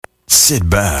Sit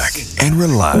back and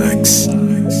relax.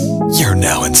 You're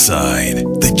now inside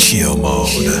the chill mode.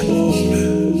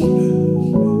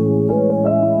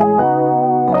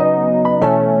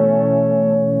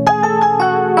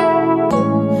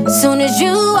 Soon as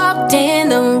you walked in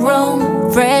the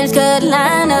room, fresh cut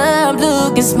lineup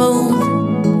looking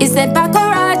smooth. It's that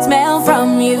baccarat smell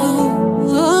from you.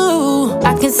 Ooh,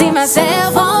 I can see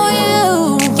myself on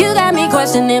you. You got me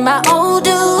questioning my old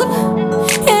dude.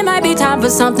 It might be time for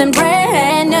something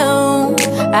brand new.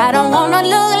 I don't wanna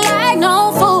look like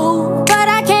no fool, but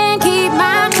I can't keep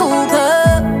my cool,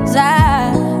 'cause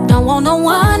I don't want no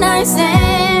one night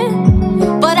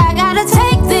stand. But I gotta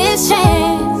take this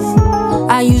chance.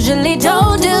 I usually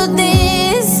don't do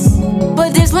this,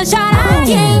 but this one shot I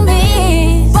can't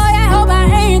miss. Boy, I hope I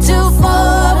ain't too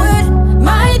forward.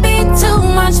 Might be too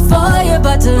much for you,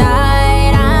 but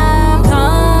tonight I'm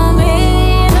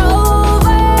coming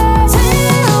over to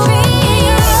be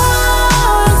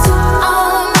yours.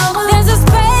 There's a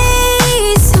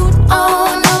space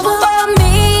for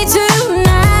me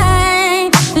tonight.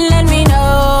 Let me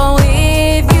know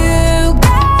if you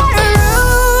got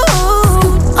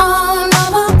room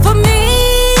for me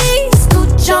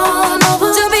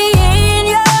to be in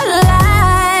your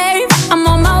life. I'm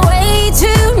on my way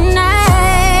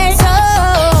tonight, so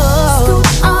scoot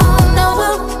on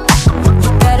over.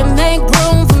 Better make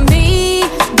room for me,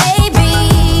 baby.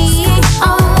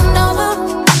 On over.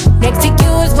 Next to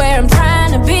you is where I'm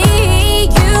trying to be.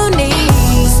 You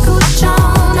need scooch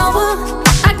on over.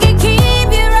 I can keep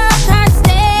you rock hard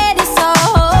steady, so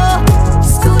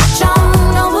scooch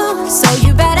on over. So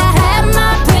you better have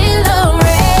my pillow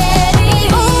ready.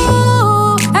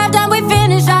 Ooh, after we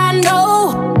finish, I know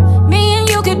me and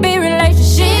you could be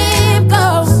relationship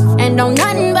goals, and don't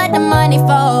nothing but the money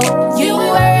for you.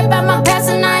 Worry about my past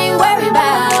and I ain't worried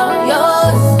about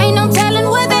yours. Ain't no telling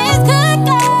where this could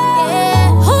go.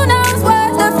 Who knows what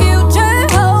the future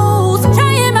holds?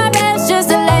 Trying my best just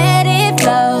to let it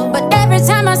flow, but every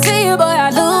time I see you, boy, I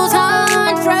lose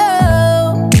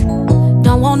control.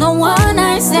 Don't want no one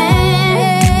night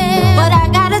stand, but I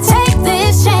gotta take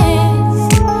this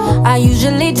chance. I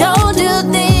usually don't do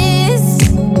this,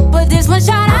 but this one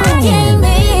shot I can't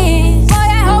miss. Boy,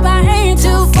 I hope I ain't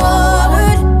too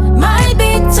forward. Might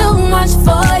be too much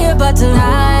for you, but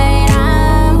tonight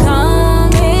I'm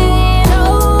coming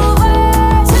over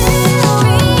to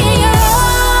be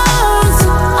yours.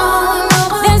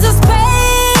 There's a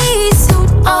space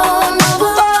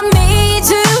for me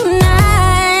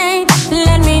tonight.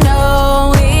 Let me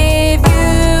know if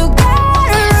you got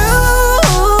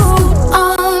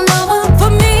room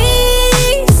for me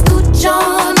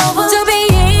to be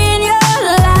in your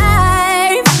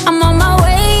life. I'm on my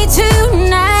way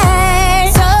tonight,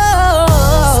 so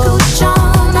scooch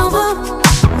on over.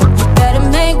 Better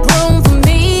make room for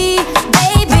me,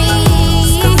 baby.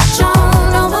 Scooch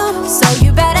on over. So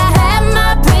you better have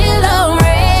my pillow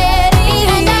ready.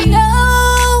 And I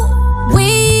know we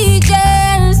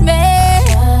just met,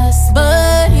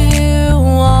 but you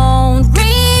won't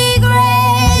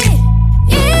regret it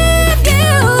if you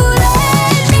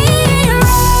let me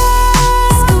ride.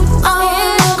 Scoot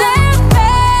on that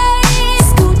face.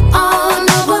 Scoot on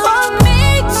over for me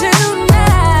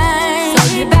tonight. So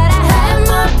you better have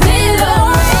my pillow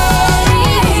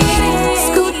ready.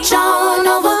 Scooch on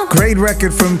over. Great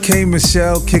record from K.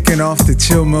 Michelle, kicking off the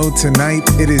chill mode tonight.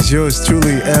 It is yours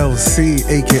truly, LC,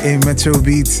 aka Metro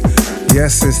Beats.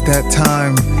 Yes, it's that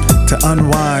time to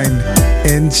unwind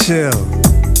and chill.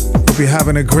 Hope you're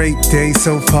having a great day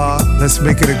so far. Let's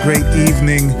make it a great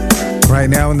evening. Right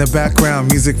now in the background,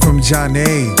 music from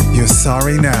Janae, You're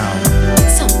Sorry Now.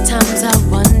 Sometimes I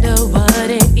wonder what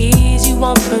it is you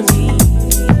want from me.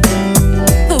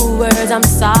 The words I'm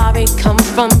sorry come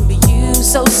from you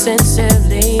so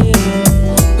sincerely.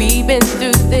 We've been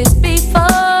through this before.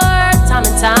 Time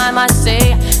and time I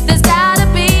say there's gotta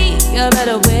be a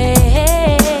better way.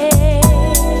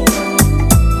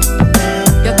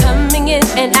 You're coming in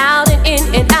and out and in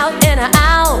and out and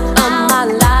out of my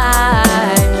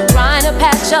life, trying to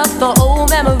patch up the old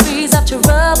memories of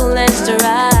trouble and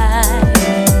strife.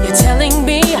 You're telling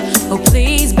me, oh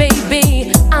please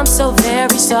baby, I'm so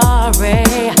very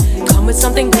sorry. Come with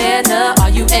something better. Are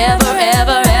you ever,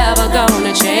 ever, ever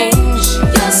gonna change?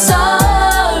 You're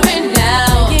sorry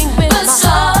now, but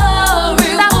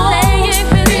sorry won't relieve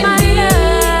the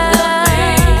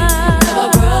pain of a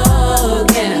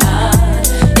broken heart.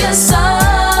 You're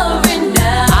sorry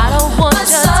now, I don't want but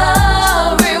your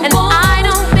sorry touch, and I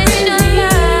don't miss relieve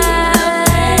the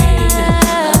pain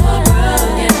of a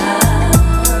broken heart.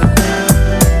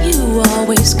 You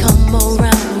always come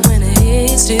around when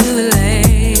it's too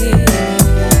late.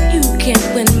 You can't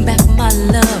win back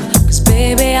my love, 'cause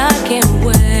baby I can't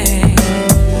wait.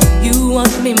 You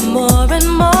want me more and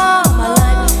more, my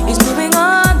life is moving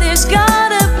on, there's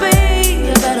gotta be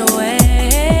a better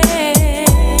way.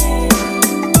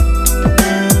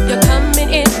 You're coming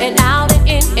in and out and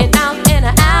in and out and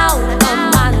out of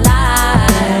my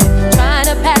life, trying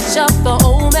to patch up the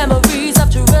old memories of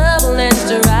trouble and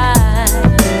strife.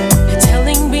 You're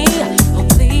telling me, oh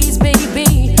please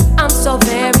baby, I'm so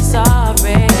very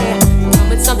sorry. Come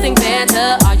with something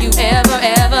better, are you ever,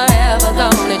 ever, ever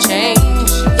gonna change?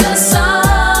 You're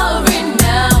sorry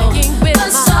now,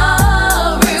 but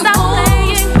sorry won't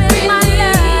relieve the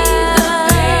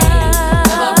pain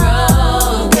of a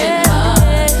broken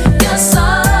heart. You're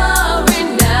sorry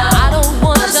now, I don't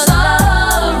want your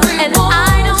love, and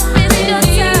I don't miss your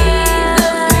time.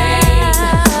 The pain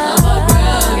of a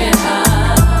broken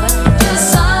heart. You're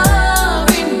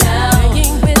sorry now,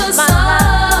 but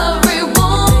sorry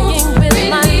won't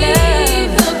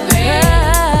relieve the pain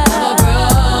of a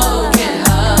broken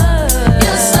heart.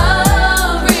 You're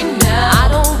sorry now, I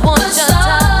don't want your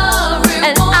love,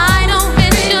 and I don't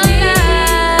miss your love.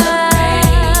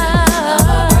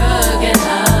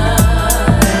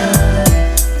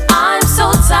 I'm so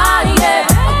tired,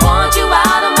 I want you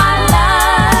out of my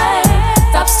life.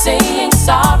 Stop saying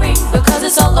sorry, because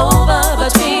it's all over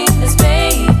between us,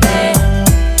 baby.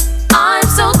 I'm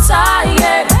so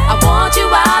tired, I want you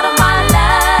out of my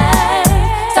life.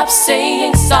 Stop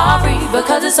saying sorry,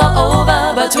 because it's all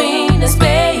over between us,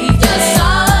 baby. You're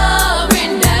sorry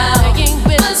now,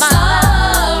 but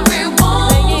sorry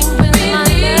won't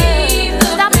relieve the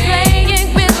Stop playing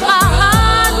with my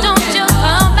heart, don't you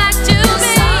come back to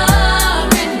me.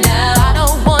 Sorry now, I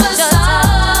don't want your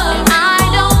love, I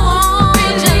don't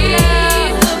want your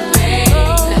love. The pain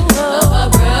of a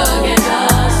broken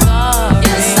heart.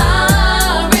 You're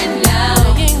sorry now,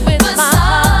 but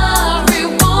sorry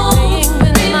won't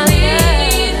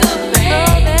relieve the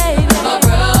pain of a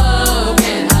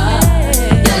broken heart.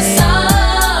 You're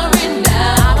sorry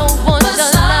now, I don't want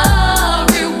your love,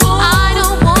 I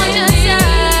don't want your love.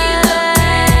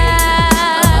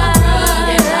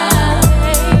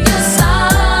 You're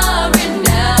sorry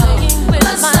now, but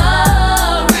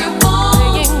sorry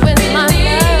won't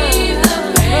relieve the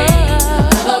pain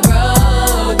of a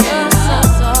broken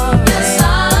heart. You're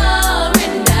sorry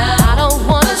now, I don't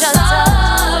want your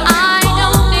love, I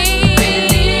don't need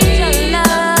your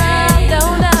love, no,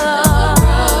 no,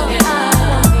 I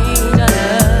don't need your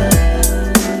love.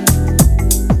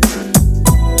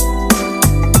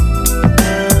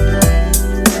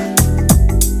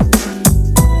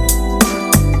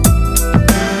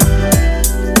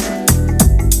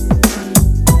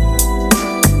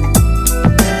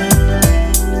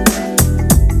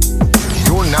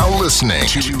 You're now listening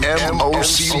to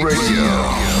MOCRadio.com.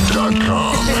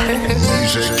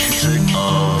 Music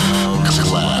of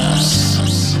class.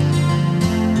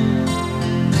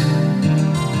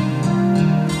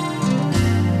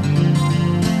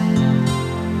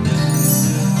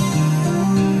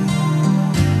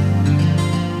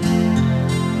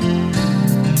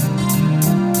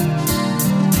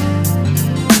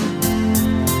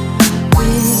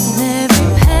 With every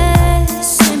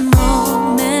passing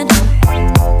moment,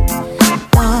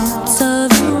 thoughts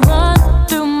of you run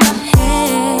through my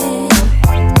head.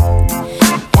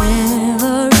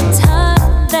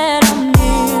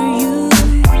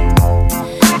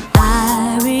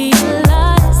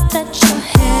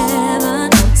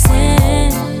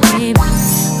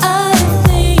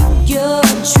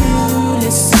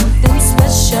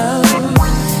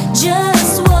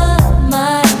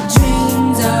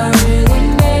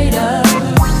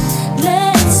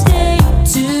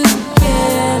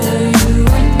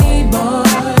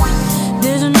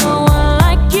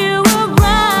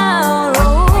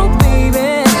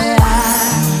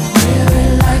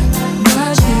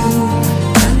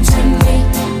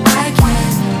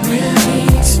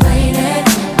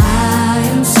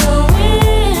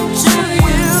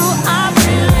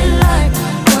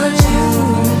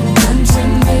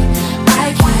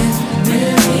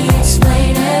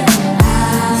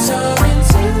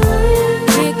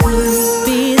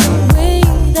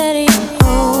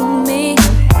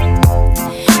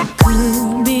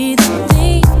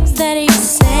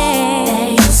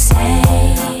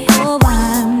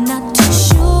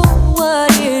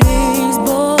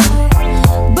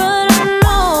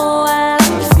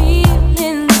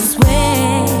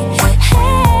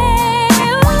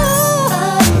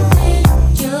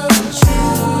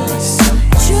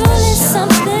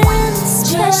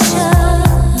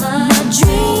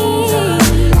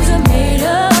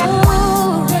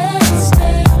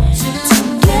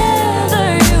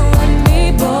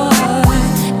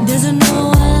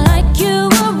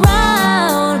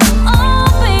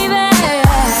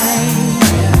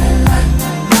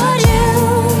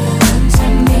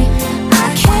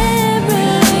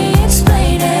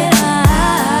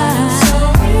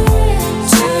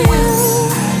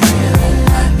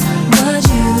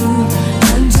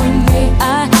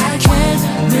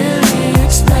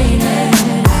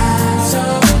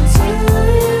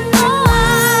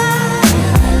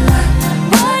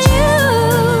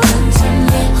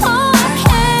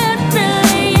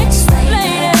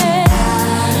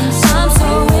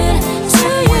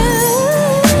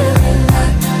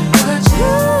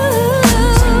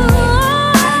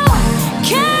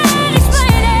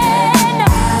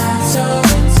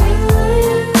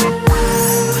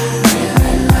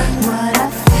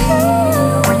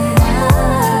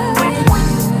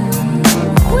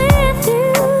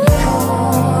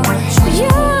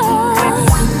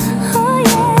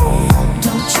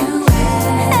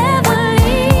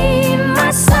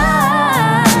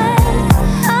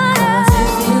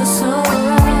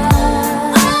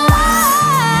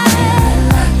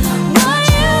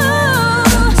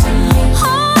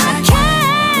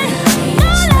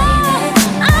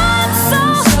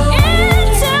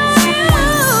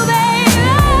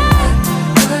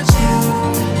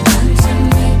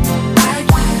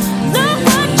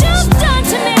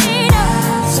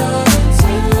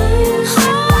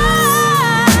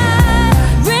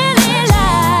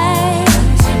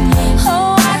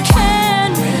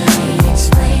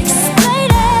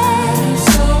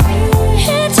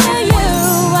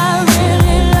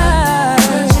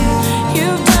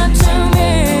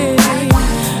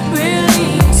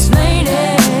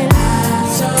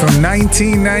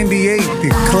 1998, the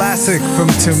classic from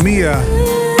Tamia,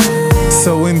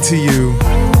 So Into You.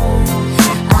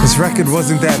 This record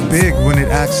wasn't that big when it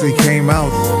actually came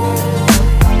out,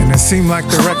 and it seemed like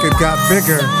the record got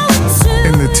bigger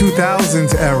in the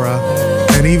 2000s era,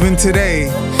 and even today,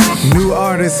 new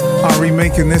artists are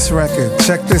remaking this record.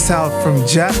 Check this out from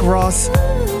Jack Ross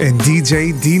and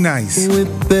DJ D-Nice.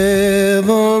 With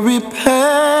every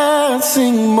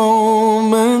passing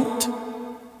moment,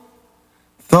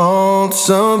 thoughts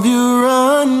of you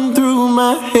run through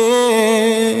my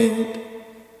head.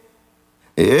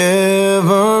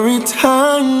 Every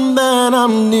time that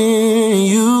I'm near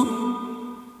you,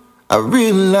 I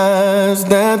realize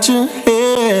that you're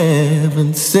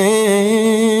heaven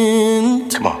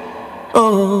sent. Come on.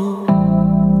 Oh,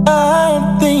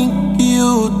 I think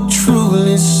you're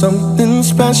truly something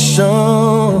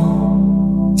special.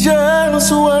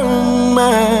 Just what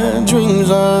my dreams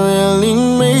are really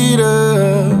made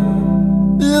of.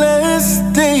 Let's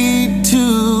stay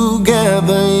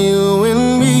together, you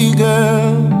and me,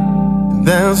 girl.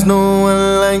 There's no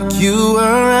one like you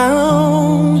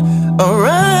around.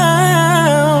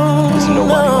 There's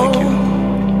nobody like you.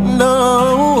 No.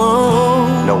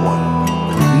 No one.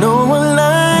 No one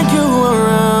like you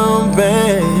around,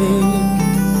 babe.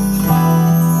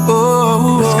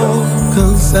 Oh, Let's go.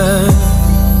 'cause I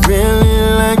really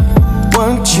like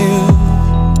what you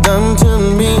done to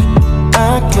me. I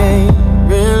can't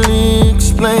really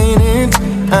explain it.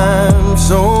 I'm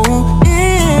so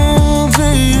into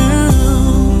you.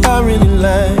 I really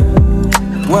like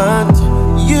what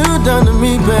you done to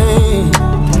me, babe.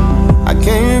 I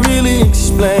can't really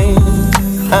explain.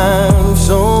 I'm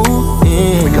so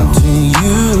into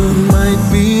you. Might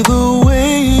be the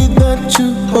way that you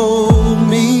hold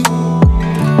me,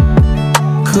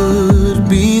 could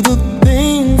be the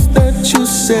things that you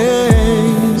say.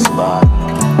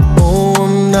 Oh,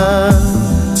 I'm not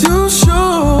too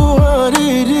sure what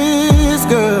it is,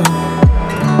 girl,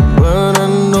 but I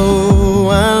know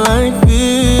I like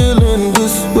feeling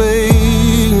this way.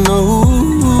 No,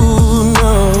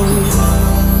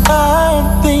 I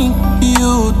think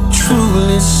you're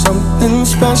truly something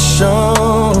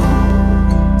special.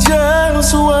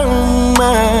 Just what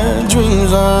my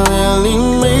dreams are really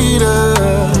made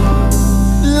of.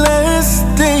 Let's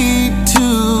stay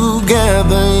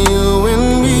together, you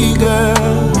and me,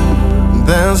 girl.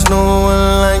 There's no one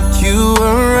like you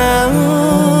around.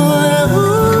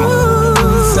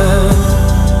 'Cause I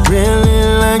really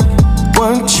like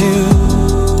what you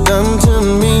done to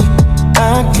me. I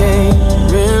can't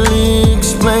really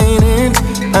explain it.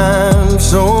 I'm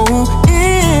so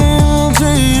into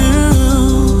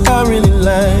you. I really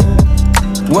like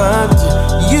what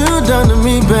you done to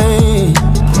me, babe.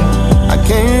 I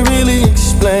can't really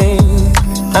explain.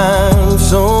 I'm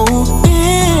so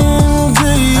into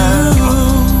you.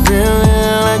 Really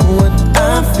like what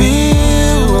I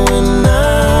feel when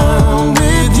I'm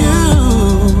with you.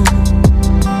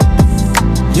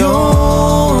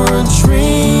 You're a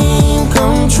dream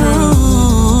come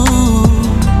true.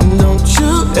 Don't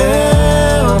you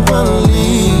ever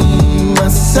leave my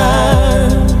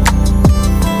side,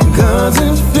 'cause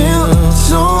it feels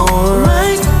so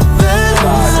right that I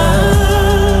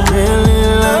really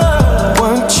like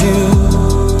what you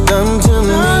done to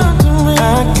me. I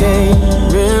can't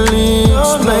really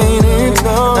explain it.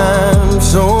 I'm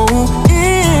so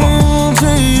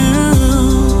into you.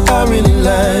 I really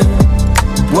like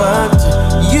what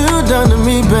you done to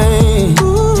me, babe.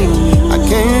 I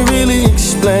can't really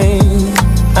explain.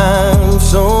 I'm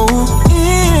so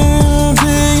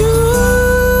into you.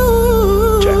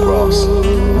 Jack Ross.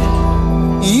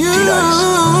 You. D-Nice.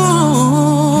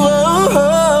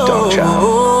 Dog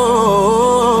Child.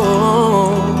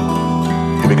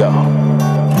 Here we go.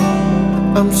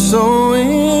 I'm so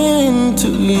into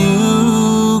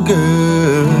you,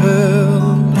 girl.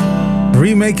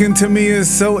 Remaking Tamia's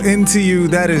So Into You,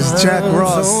 that is Jack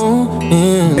Ross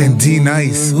and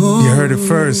D-Nice. You heard it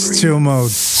first, Chill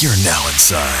Mode. You're now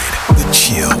inside the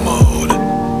chill mode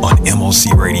on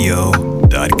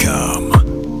MLCRadio.com.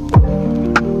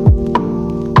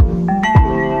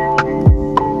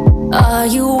 Are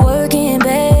you working,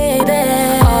 baby?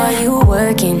 Are you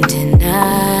working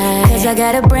tonight? 'Cause I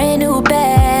got a brand new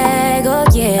bag, oh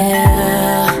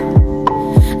yeah.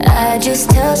 I just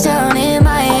touched down in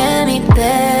Miami,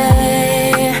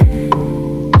 babe.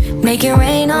 Make it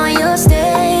rain on your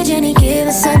stage any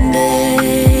given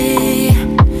Sunday.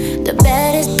 The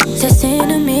baddest just in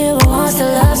the mirror wants to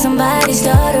love somebody,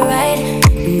 start it right.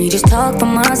 We just talk for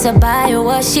months, I buy her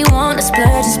what she want, to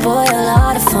splurge and spoil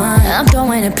all the fun. I'm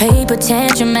throwing a paper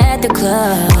tantrum at the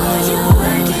club. Are you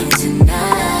working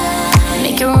tonight?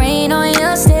 Make it rain on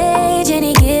your stage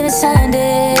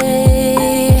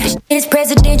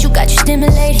I'm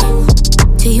a lady.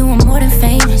 To you, I'm more than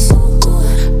famous.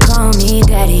 Call me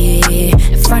daddy.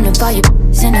 In front of all your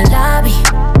in the lobby.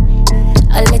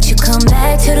 I'll let you come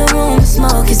back to the room and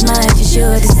smoke as much as you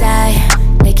desire.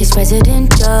 Like it's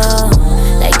presidential,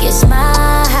 like it's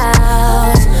my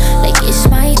house, like it's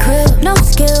my crib. No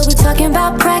skill, we talking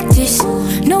about practice.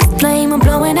 No flame, I'm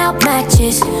blowing out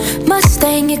matches.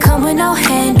 Mustang, you come with no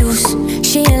handles.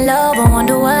 She in love, I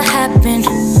wonder what happened.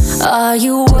 Are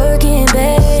you working,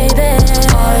 baby?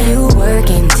 Are you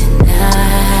working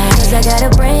tonight? Cause I got a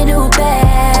brand new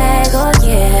bag, oh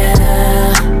yeah.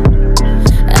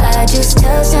 I just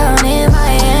touched down in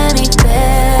Miami,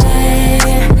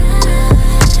 babe.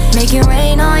 Make it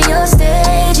rain on your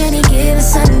stage any given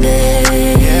Sunday.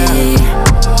 Yeah.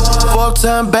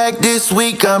 4-time back this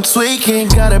week, I'm tweaking.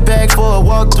 Got a bag for a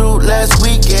walkthrough last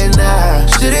weekend. I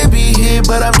shouldn't be here,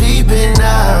 but I'm deep in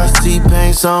now.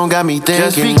 T-Pain song got me thinking.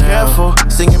 Just be careful,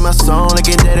 singing my song,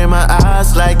 looking dead in my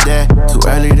eyes like that. Too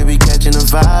early to be catching a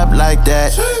vibe like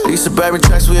that. These suburban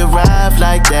tracks, we arrive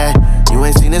like that. You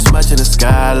ain't seen this much in the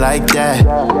sky like that.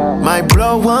 Might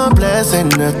blow one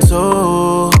blessing or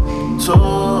two.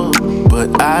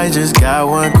 But I just got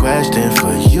one question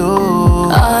for you.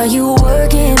 Are you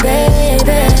working, baby?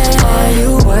 Are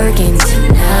you working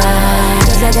tonight?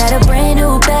 Cause I got a brand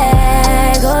new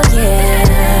bag, oh yeah.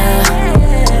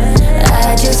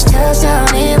 I just touched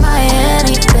down in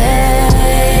Miami,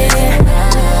 babe.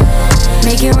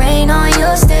 Make it rain on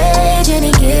your stage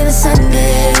any given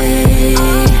Sunday.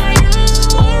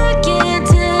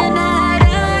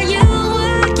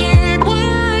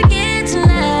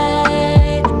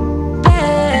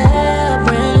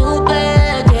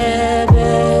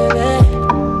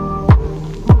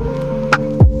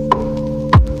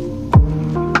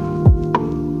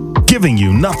 Giving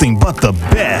you nothing but the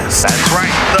best. That's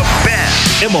right, the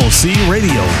best.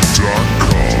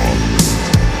 MOCRadio.com.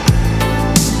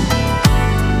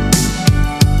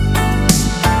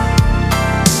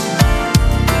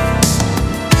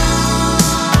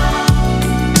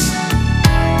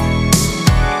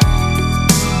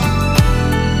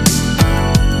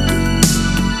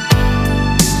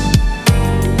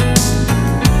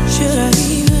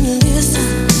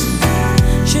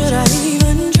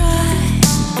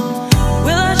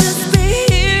 Will I just be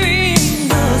hearing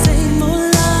those same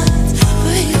old lines?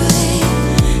 Wait,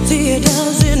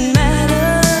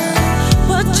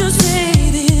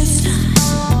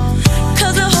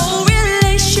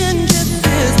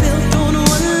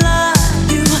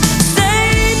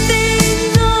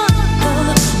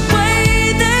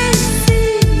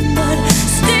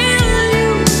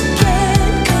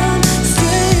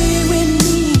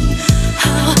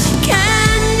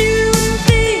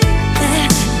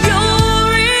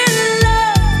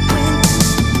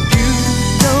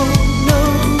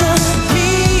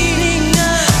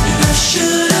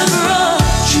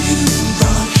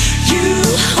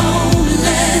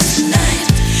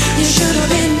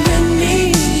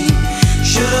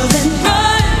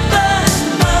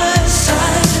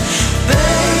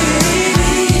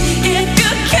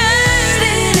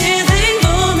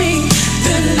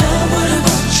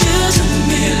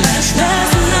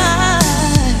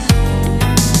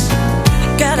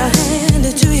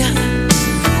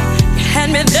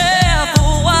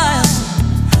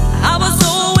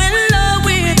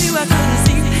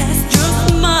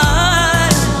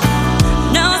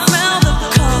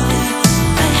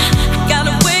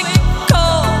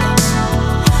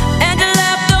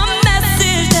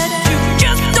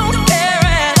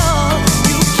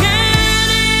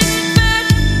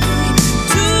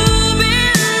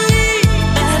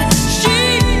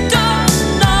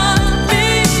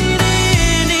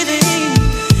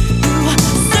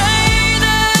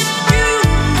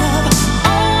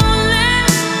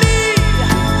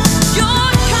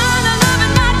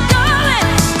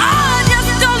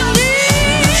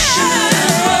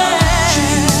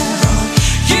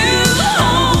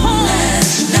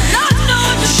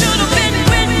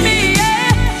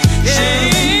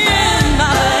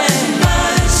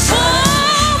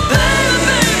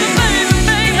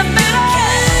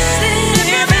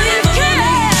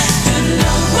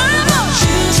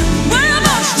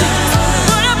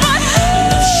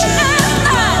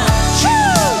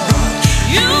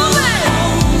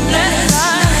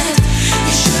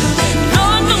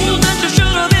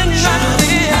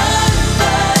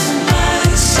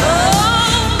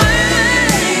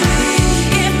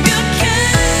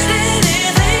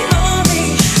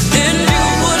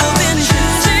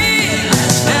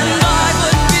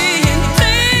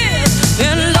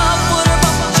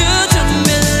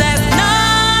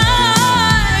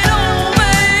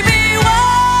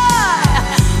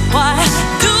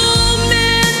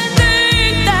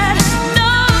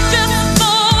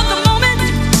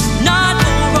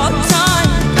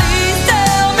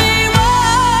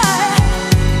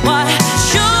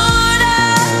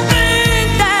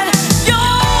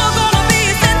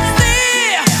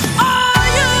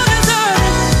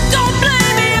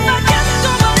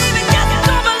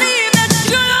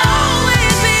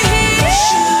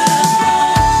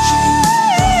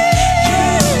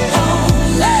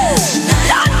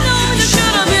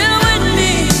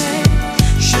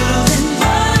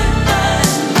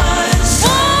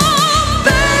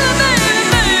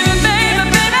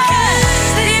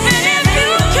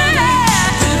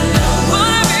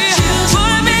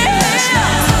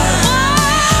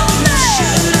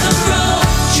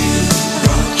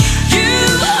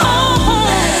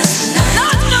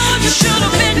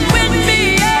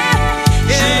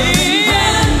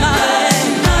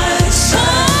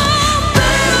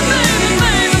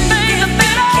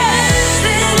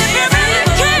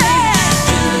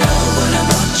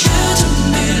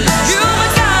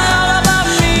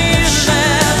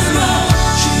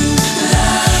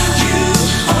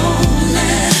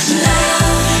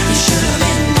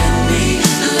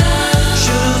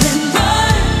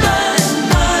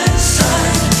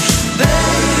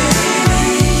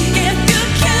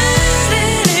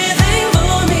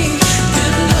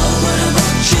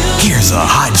 Here's a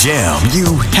hot jam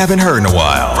you haven't heard in a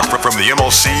while from the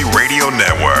MLC Radio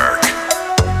Network.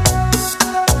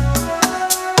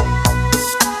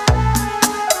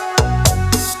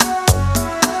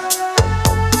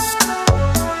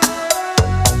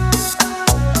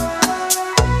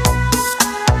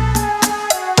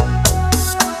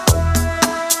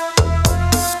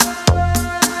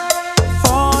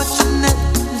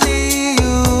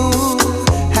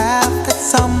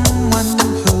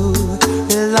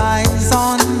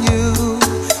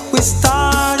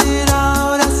 Started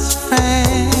out as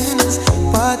friends,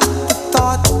 but the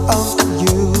thought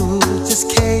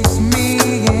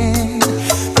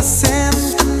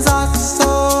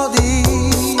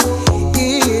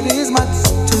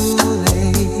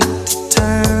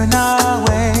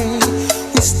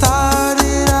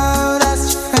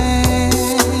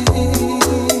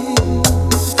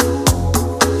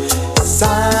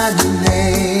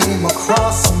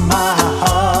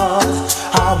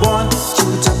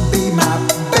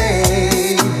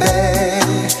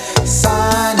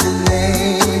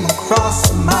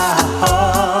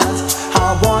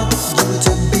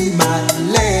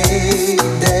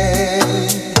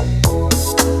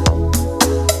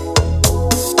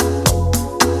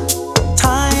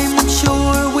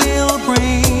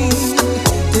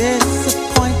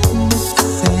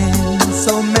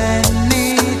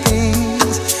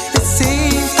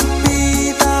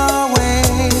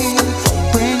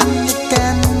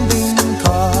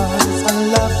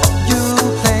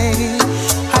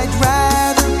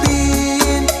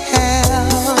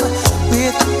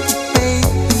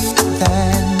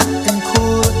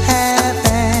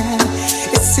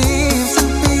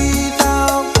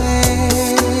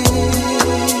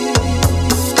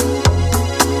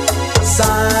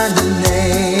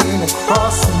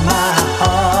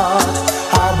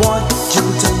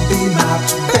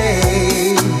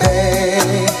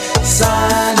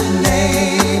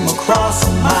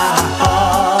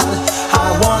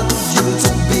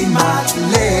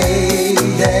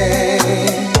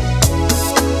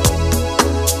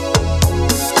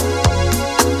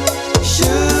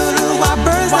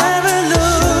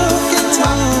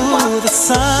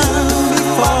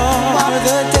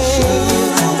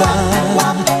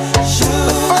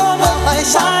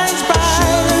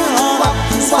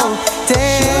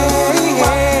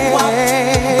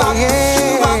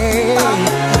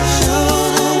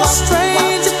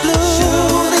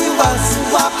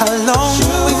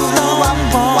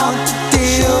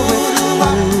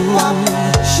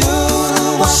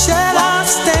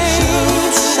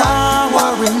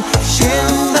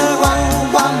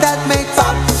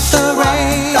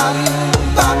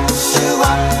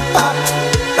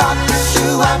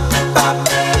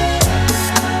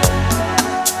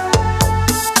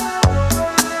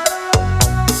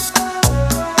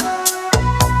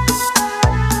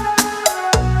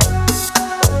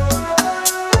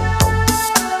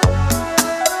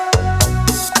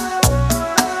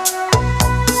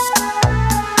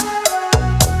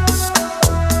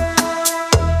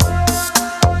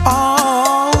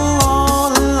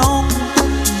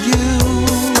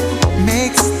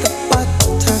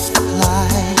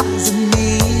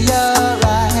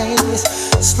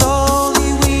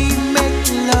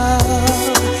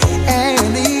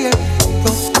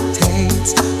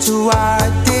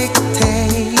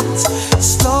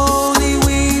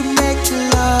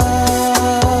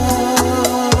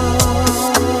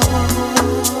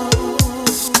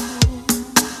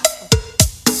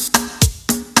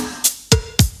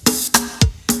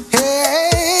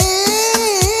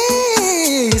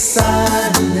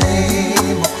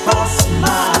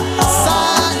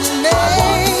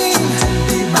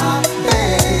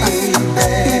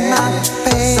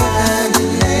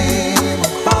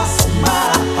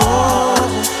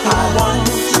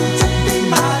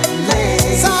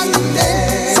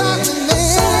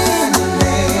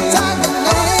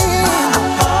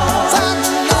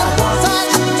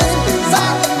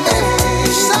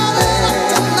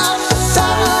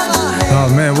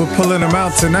pulling them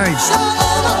out tonight.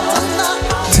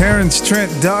 Terrence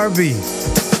Trent D'Arby,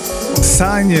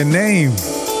 Sign Your Name,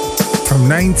 from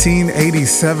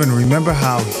 1987. Remember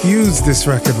how huge this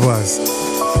record was.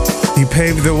 He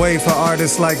paved the way for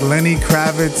artists like Lenny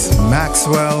Kravitz,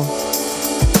 Maxwell.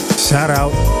 Shout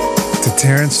out to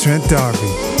Terrence Trent D'Arby.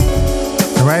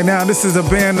 And right now, this is a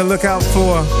band to look out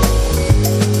for.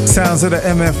 Sounds of the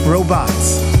MF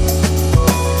Robots.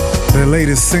 Their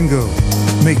latest single,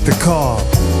 Make the Call,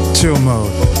 Chill Mode,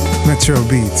 Metro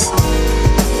Beats.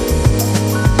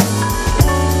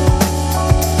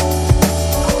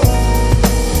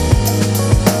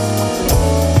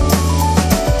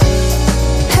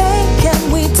 Hey,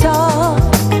 can we talk?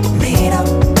 Maybe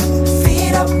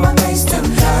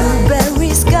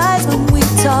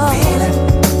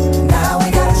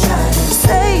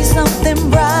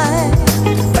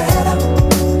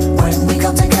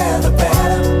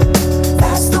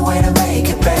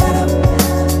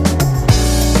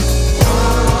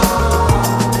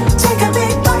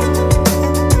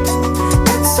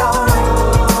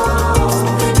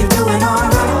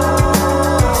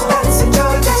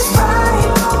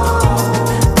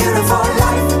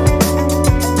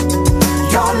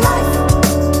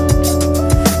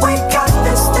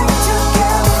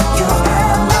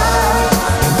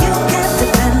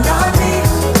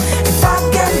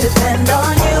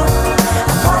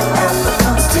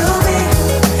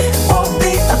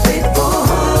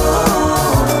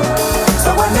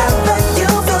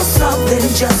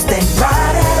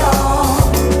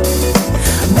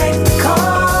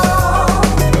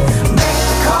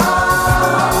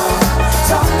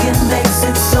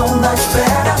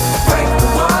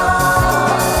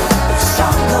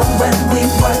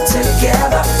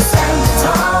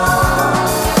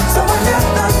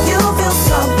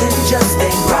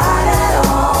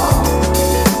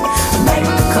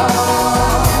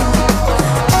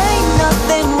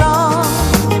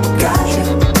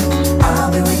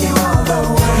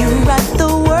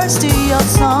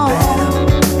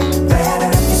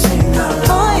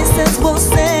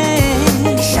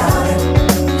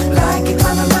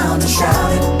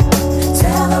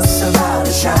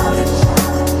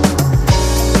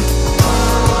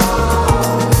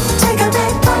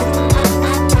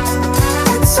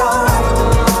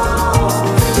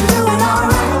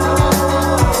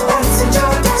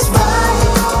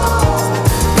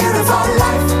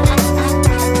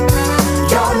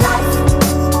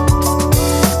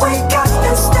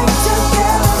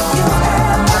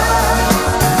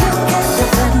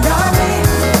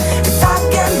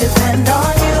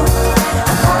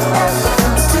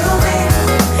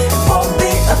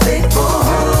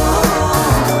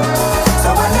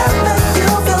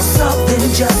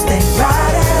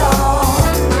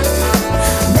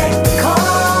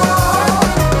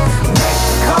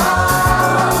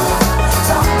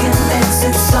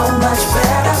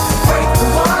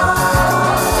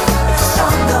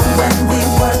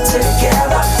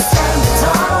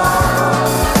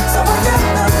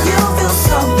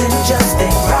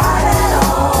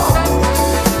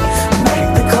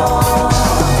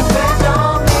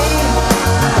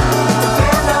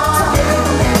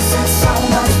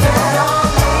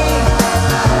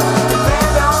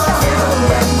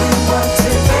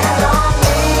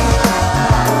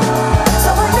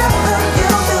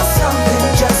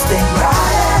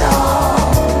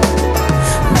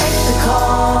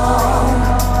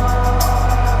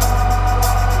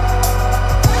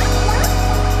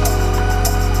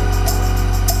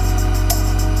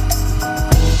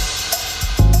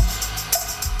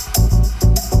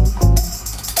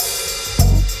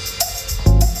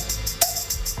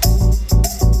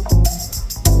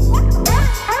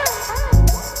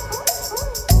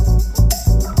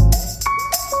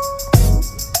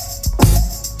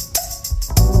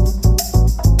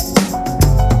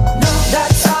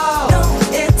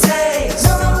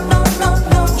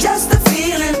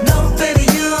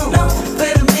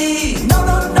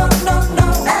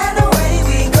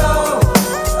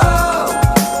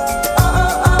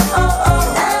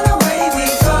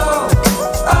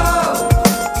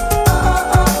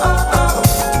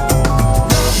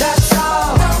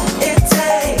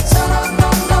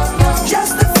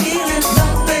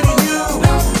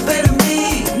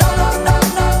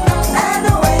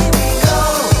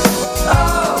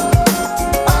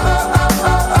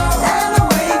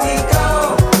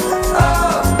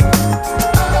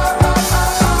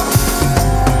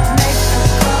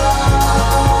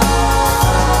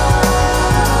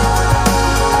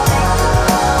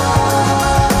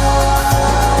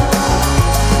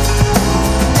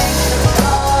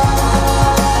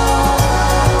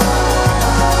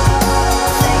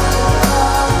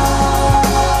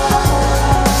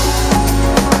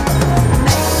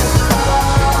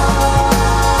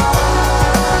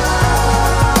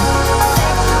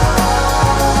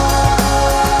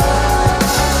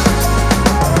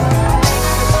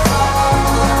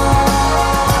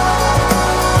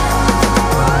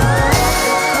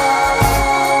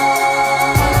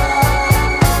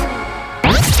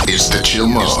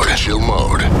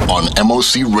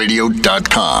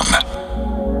MOCRadio.com.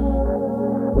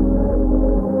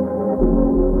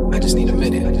 I just need a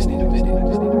minute.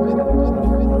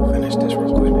 Finish this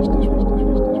real quick.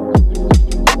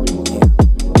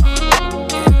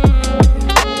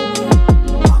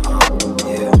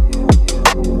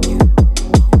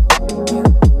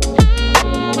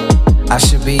 I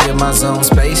should be in my zone,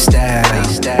 spaced out.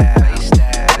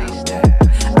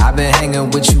 I've been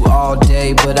hanging with you all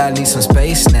day, but I need some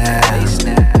space now.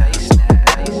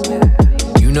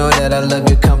 You know that I love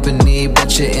your company,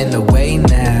 but you're in the way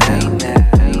now.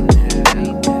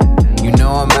 You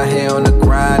know I'm out here on the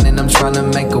grind and I'm trying to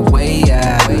make a way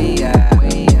out.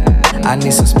 I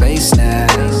need some space now.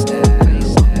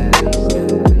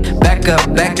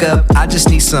 Back up, I just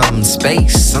need some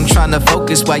space. I'm trying to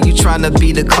focus while you trying to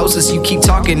be the closest. You keep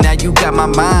talking, now you got my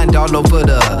mind all over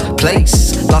the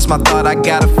place. Lost my thought, I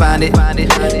gotta find it.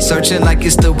 Searching like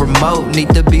it's the remote,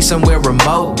 need to be somewhere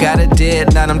remote. Got a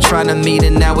deadline I'm trying to meet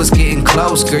and now it's getting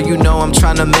close. Girl, you know I'm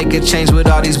trying to make a change with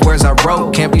all these words I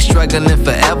wrote. Can't be struggling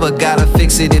forever, gotta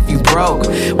fix it if you broke.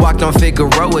 Walked on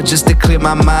Figueroa just to clear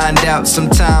my mind out.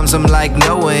 Sometimes I'm like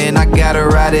Noah and I gotta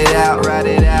ride it out.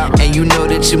 And you know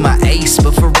that you're my ace,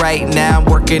 but for right now I'm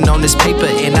working on this paper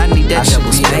and I need that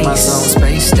double space. I should be in my zone,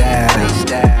 spaced out.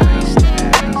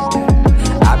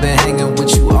 I've been hanging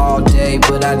with you all day,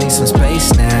 but I need some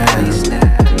space now.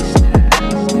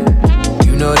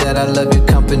 You know that I love your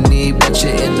company, but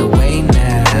you're in the way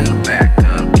now. Back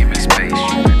up, give me space.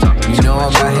 You know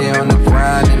I'm out here on the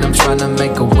grind and I'm trying to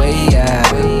make a way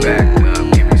out. Back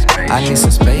up, give me space. I need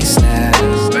some space now.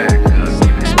 Back up,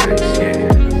 give me space, yeah.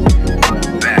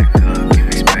 Back up, give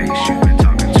me space. You've been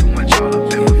talking too much all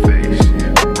up in my face.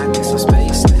 I need some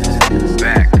space now.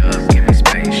 Back up, give me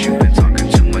space. You've been talking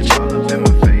too much all up in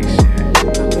my face.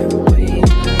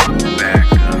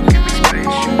 Back up, give me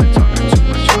space. You've been talking too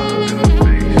much all up in my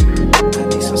face. I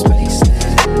need some space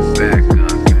now. Back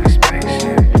up, give me space.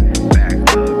 Yeah. Back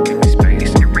up, give me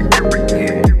space.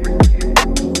 Yeah.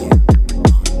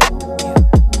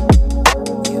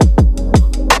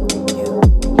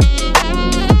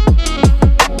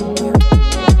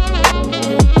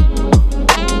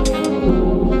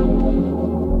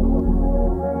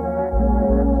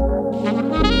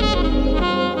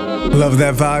 Love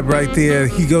that vibe right there.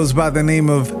 He goes by the name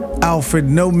of Alfred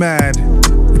Nomad.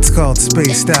 It's called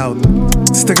Spaced Out.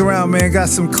 Stick around, man. Got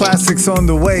some classics on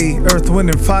the way. Earth, Wind,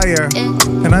 and Fire.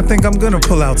 And I think I'm gonna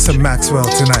pull out some Maxwell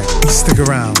tonight. Stick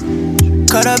around.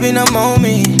 Caught up in a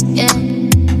moment.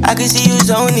 I can see you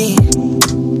zoning.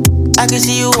 I can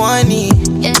see you wanting.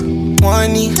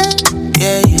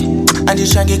 Yeah. I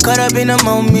just tryna get caught up in a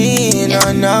moment.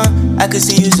 No. I can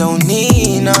see you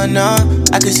zoning. No.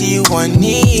 I can see you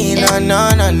wanting.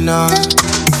 No.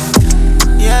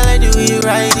 Yeah, I like the way you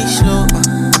ride it slow.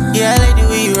 Yeah, I like the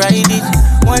way you ride it.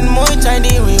 One more time,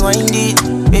 then rewind it.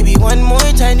 Baby, one more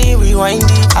time, then rewind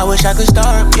it. I wish I could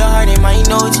start up your heart in my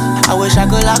notes. I wish I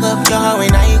could lock up your heart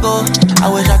when I go. I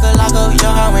wish I could lock up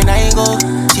your heart when I go.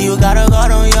 See, you got a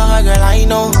guard on your heart, girl, I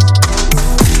know.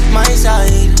 My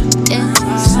side,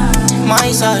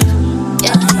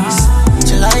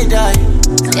 till I die.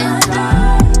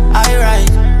 I ride,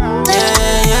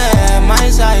 yeah, my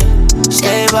side.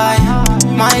 Stay by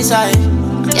my side,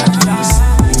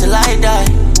 till I die.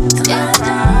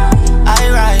 I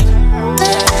ride,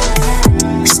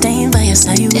 staying by your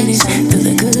side with it. Through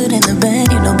the good and the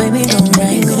bad, you know, baby, don't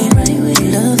ride with it.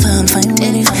 Love how I'm fine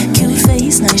with it. Cute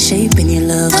face, nice shape, and you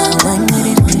love how I'm with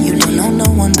it. You don't know no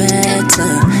one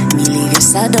better. Me leave your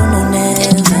side, don't know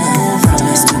never.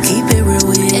 Promise to keep it real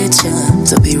with ya.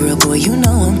 So be real, boy, you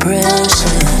know I'm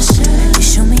precious. You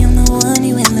show me I'm the one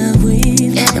you in love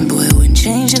with. And boy, I wouldn't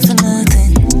change it for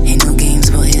nothing. Ain't no games,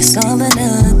 boy, it's all or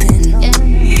nothing.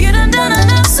 You done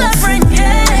enough suffering,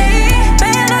 yeah.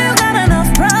 Baby, I know you got enough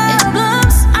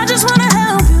problems. I just wanna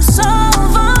help you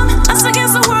solve them. Us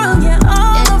against the world, yeah,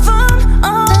 all of them,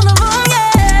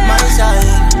 yeah.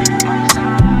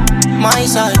 My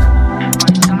side,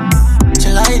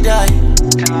 till I die.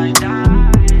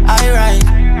 I ride,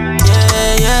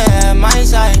 yeah, my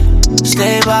side.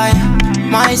 Stay by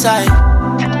my side,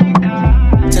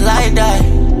 till I die.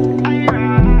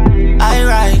 I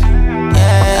ride,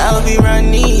 yeah, I'll be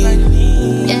running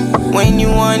when you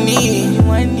want me.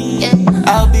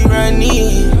 I'll be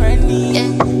running,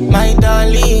 my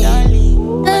darling.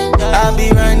 I'll be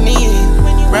running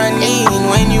when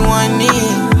you want me.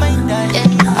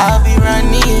 I'll be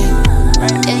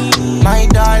running, my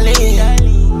darling.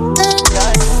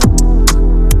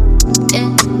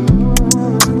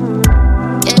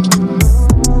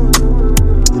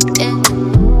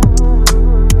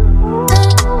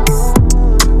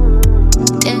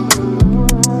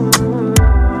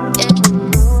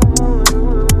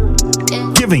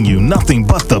 giving you nothing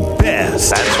but the best.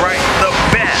 That's right, the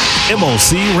best.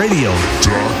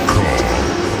 MOCRadio.com.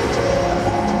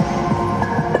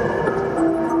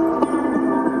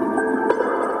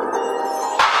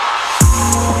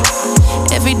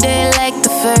 Every day like the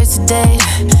first day,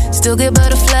 still get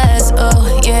butterflies,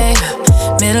 oh yeah.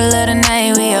 Middle of the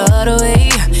night, we all the way,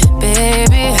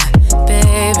 baby,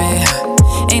 baby.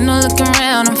 Ain't no looking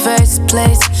around in first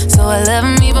place, so I love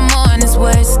him even more on his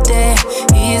worst day.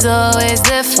 He's always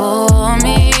there for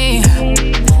me,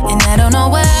 and I don't know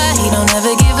why he don't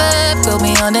ever give up, go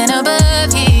beyond and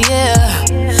above, yeah.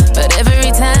 But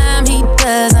every time he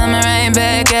does, I'm right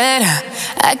back at her.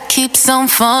 I keep on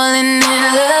falling in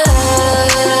love,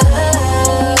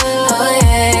 oh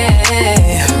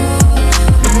yeah.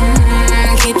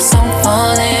 Keeps on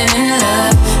falling in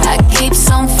love. I keep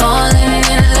on falling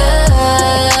in love,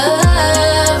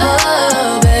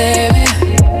 oh baby.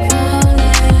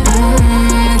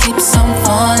 Keeps on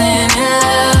falling in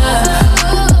love,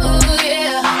 oh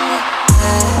yeah.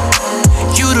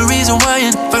 You the reason why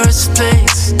in first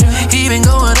place, even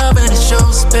going up in the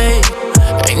show space.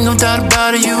 Ain't no doubt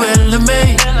about it, you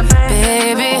elevate,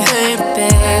 baby, baby,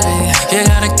 baby. You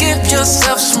gotta give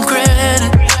yourself some credit,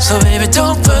 so baby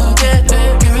don't forget.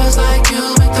 Girls like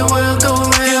you make the world go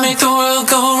round. You make the world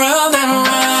go round and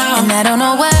round. And I don't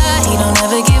know why he don't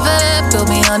ever give up, go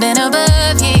beyond and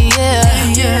above,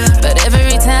 yeah. But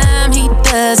every time he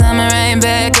does, I'm right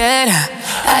back at her.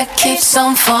 I keep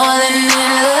on falling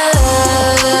in love,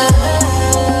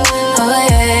 oh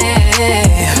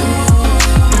yeah.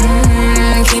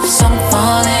 Keeps on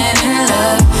falling in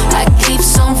love. I keep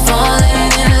on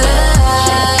falling in love,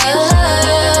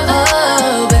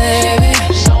 oh baby.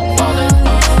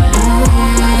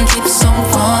 Keeps on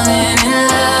falling in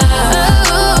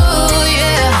love, oh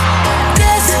yeah.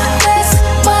 That's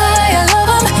why I love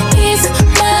him. He's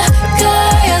my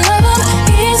guy. I love him.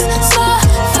 He's so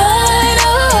fine,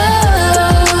 oh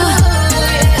yeah.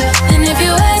 And if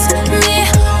you ask me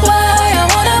why I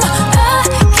want him, I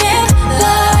can't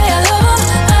lie. I love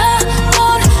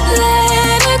him.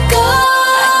 Let it go.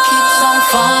 I keep on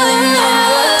falling in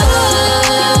love,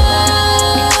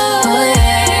 oh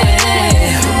yeah.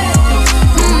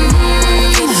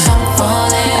 Keeps on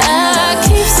falling. I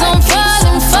keep on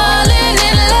falling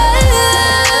in love,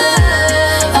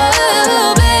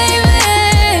 oh baby.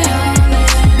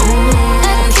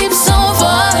 I keep on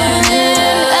falling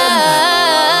in love,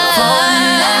 oh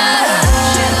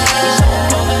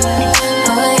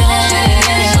yeah.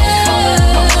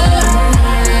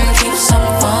 Keeps on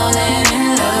falling in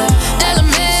love.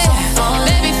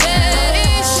 Baby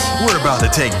face. We're about to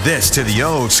take this to the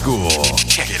old school.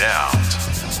 Check it out.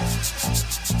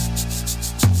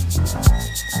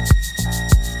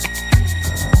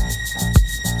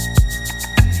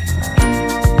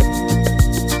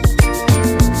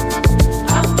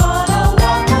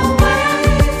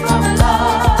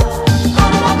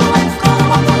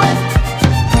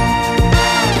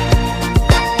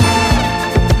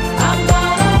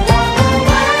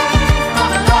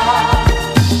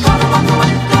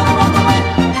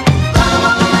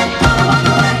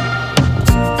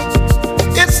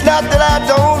 It's not that I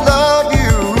don't love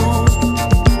you.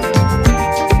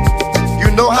 You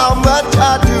know how much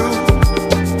I do.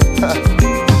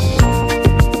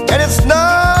 And it's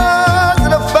not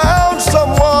that I found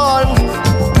someone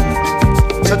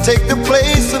to take the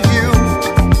place of you.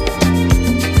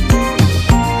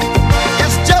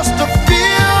 It's just a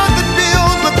fear that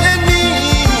builds within me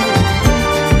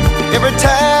every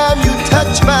time you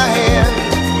touch my hand.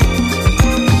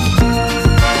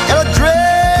 And a dread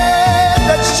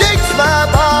that shakes my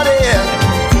body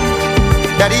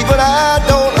that even I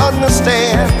don't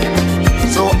understand.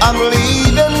 So I'm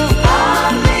leaving.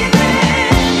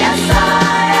 Yes I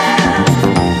am.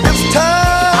 This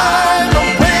time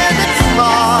when it's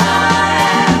smart,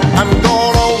 I'm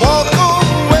gonna walk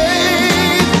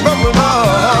away from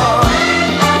love.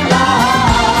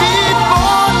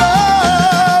 Before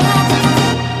love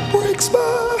breaks my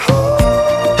heart.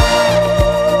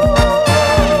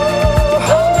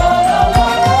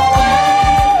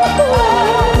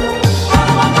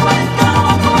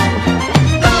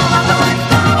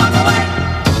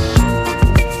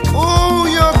 Ooh,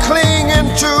 you're clinging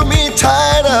to me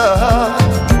tighter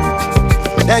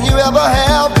than you ever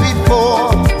have before.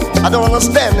 I don't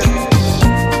understand it,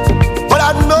 but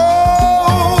I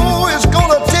know it's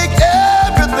gonna take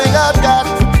everything I've got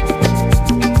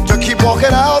to keep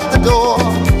walking out the door.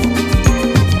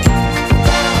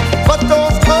 But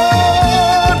those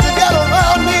arms you got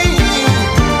around me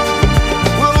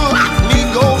will let me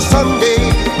go someday.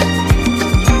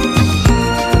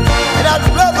 And I'd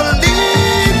rather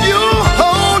leave you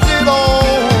holding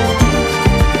on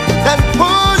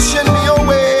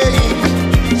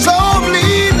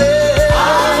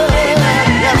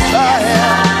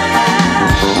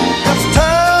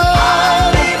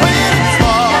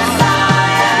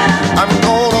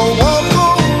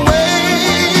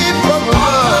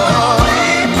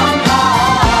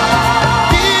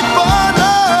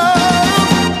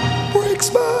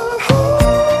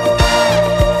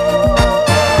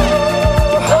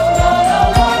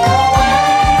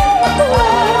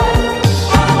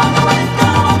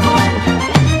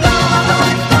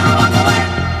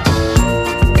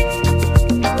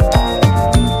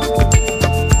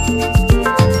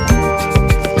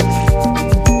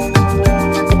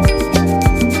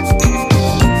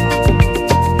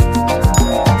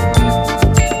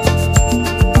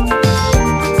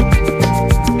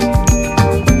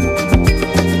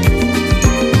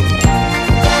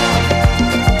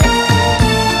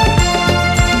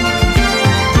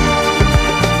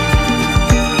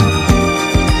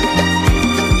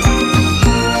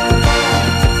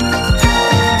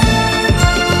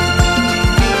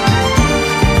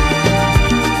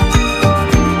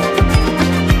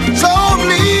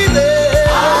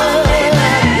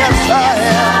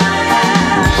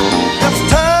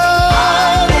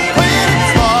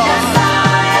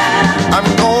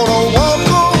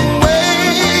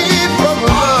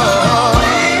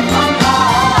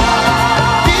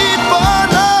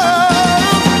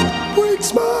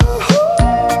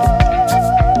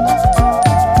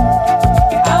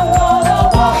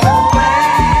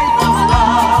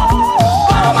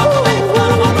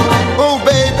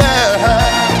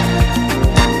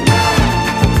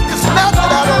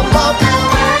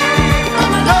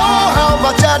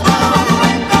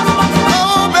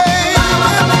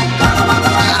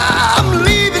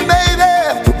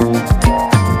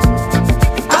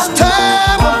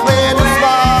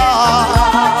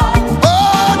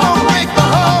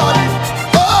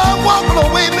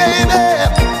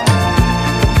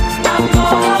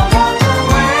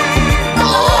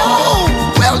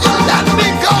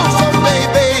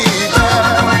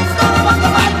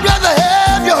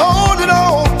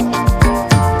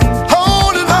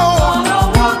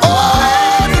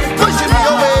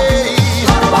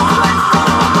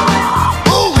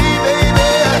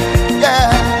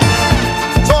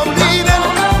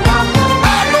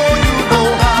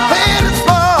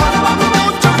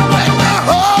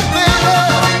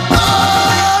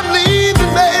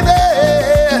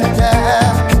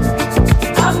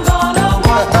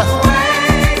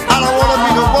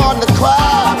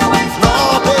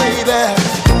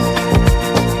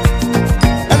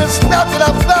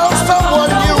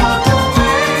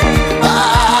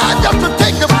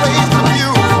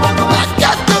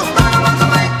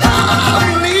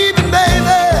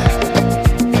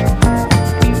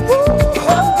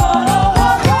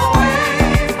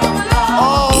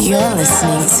You're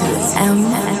listening to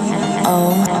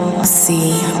MOC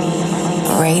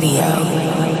Radio.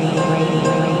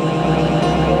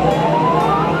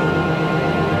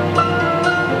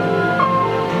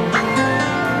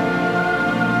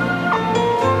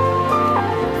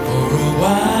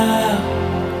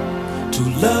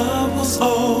 Love was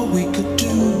all we could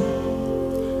do.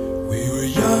 We were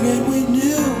young and we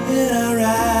knew in our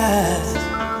eyes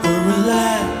were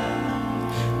alive.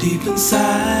 Deep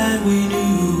inside we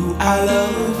knew our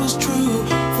love was true.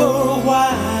 For a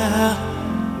while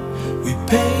we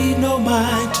paid no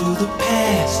mind to the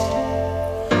past.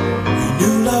 We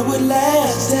knew love would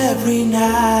last every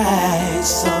night.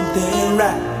 Something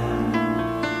right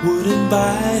would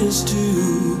invite us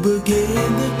to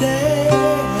begin the day.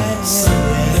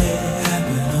 Something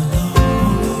happened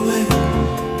along the way.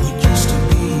 What used to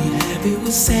be happy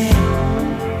was sad.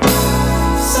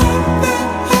 Something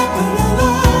happened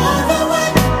along the way,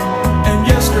 and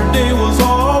yesterday was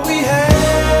all we had.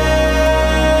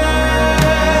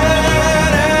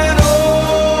 And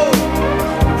oh,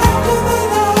 after the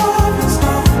love is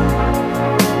gone,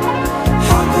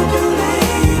 how could you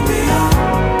leave me on?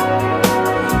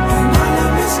 And I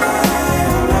let me stay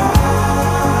around.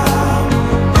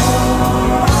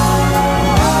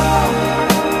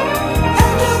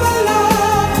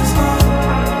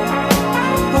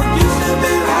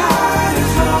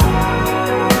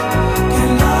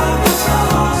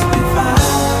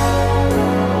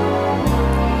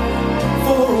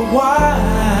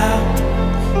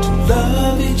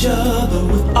 Each other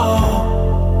with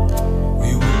all we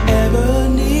would ever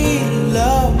need.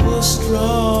 Love was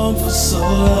strong for so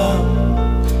long.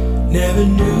 Never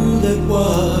knew that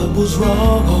what was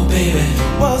wrong, oh baby,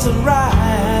 wasn't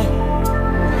right.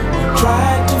 We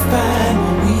tried to find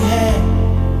what we had.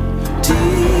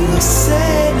 Tears,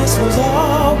 sadness was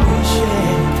all we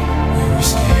shared. We were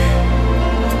scared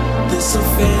this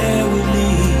affair would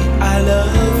lead our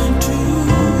love into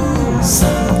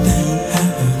something.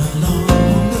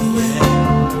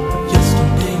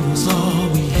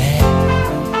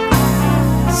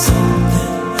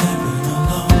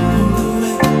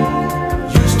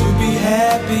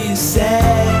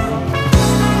 Sad.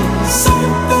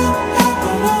 Something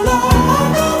happened along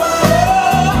the way.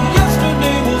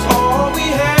 Yesterday was all we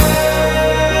had.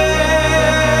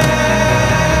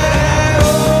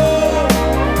 Oh,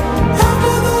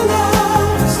 after the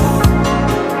love is gone,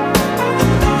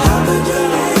 how could you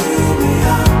leave me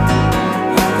on?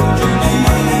 How could you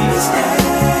leave me stay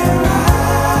around?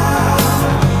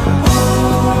 Oh,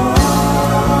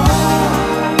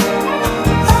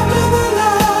 after the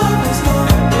love is gone.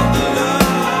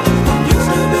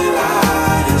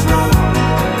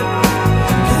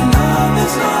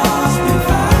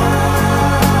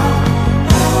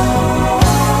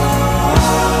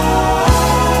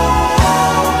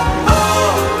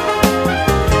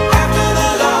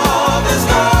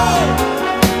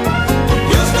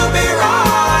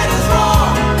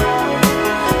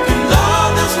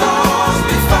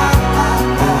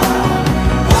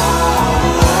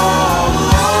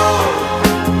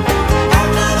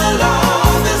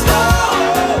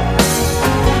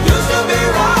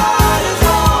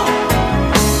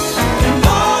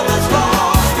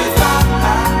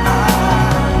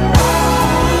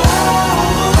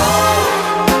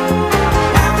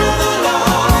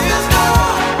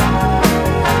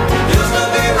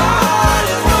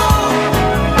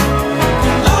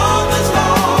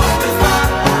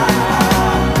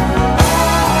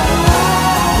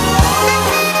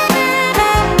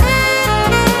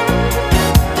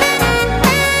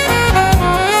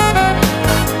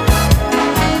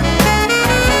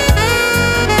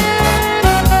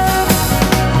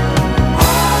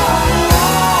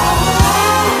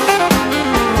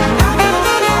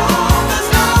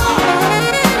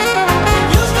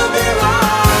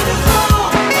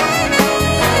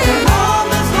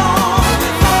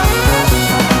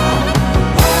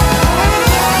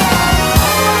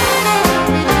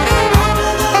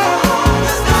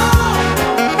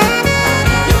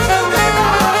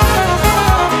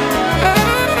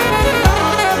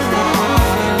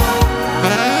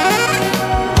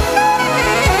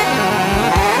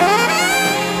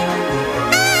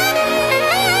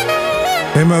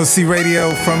 MOC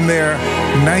Radio from their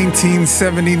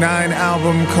 1979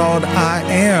 album called I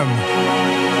Am.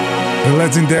 The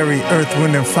legendary Earth,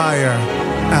 Wind & Fire,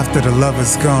 After the Love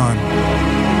Is Gone.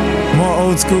 More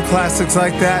old school classics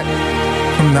like that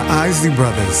from the Isley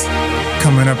Brothers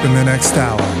coming up in the next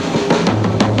hour.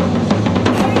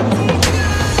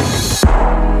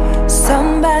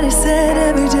 Somebody said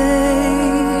every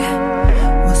day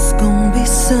was gonna be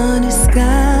sunny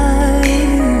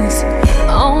skies.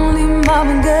 Only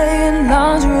Marvin Gaye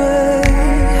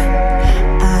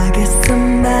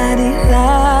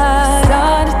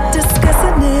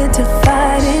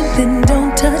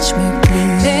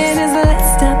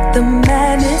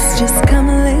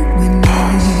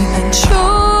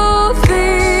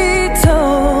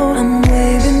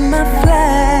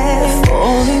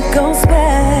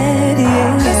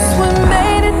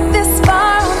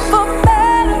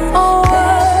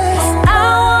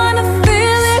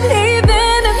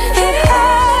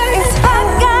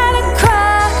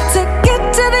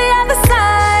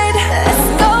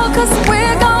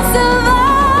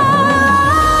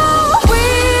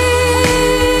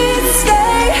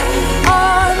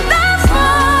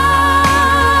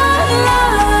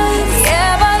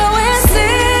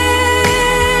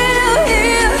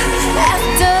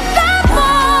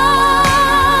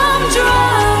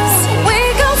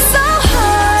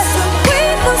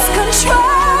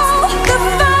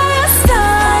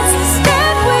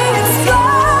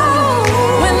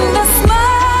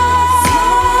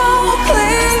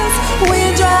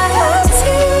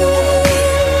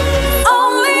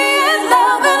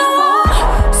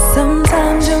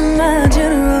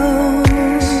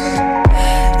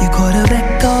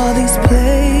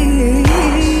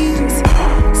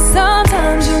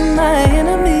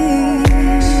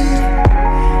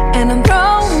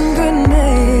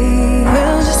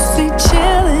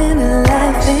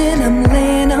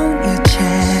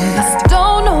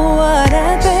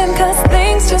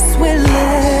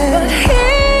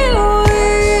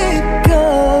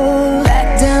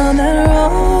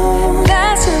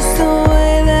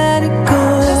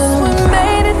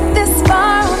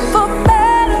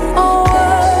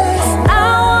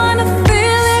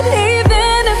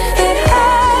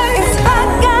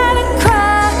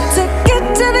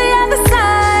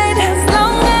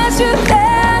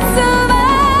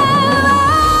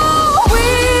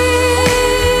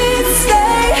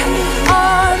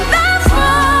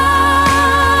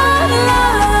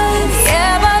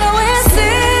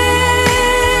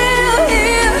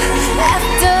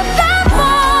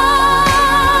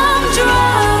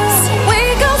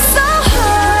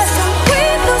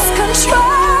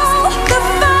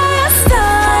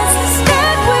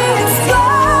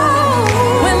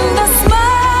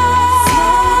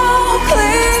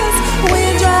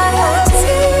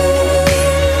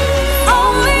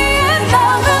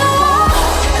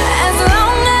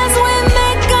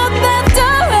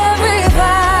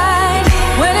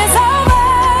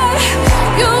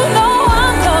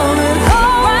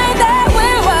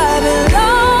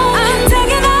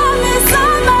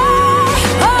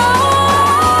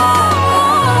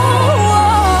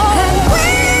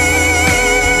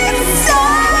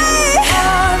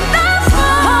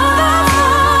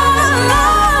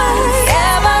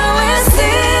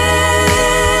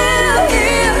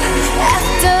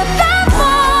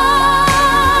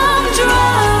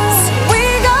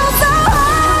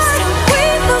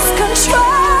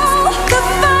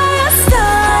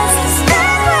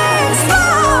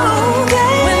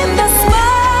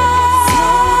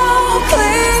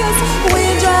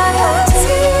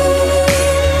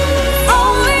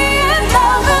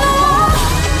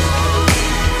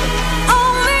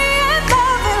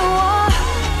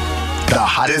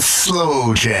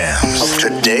Slow jams of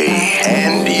today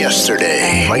and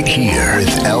yesterday. Right here with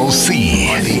LC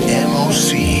on the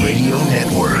MOC Radio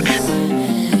Network.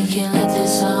 We can't let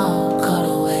this all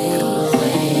go away.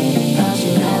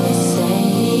 You have to say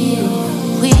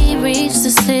we reached the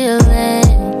ceiling.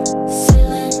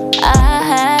 I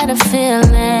had a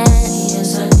feeling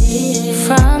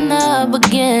from the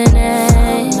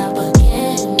beginning.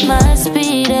 Must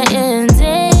be the ending.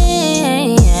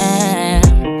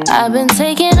 I've been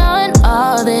taking on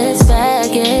all this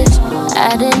baggage,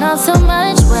 adding on so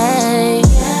much weight.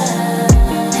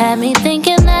 Had me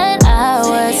thinking that I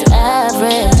was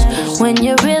average when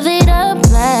you're really to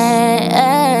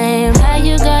blame. How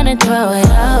you gonna throw it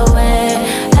away?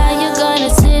 How you gonna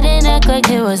sit and act like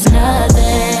it was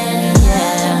nothing?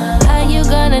 Yeah. How you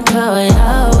gonna throw it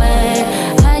away?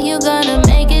 How you gonna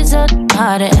make it so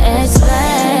hard to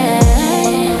explain?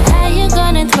 How you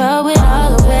gonna throw it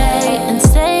all away and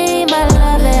say my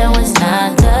loving was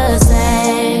not the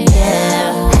same?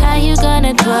 Yeah. How you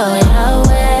gonna throw it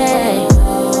away?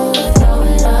 Throw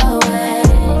it away.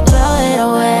 Throw it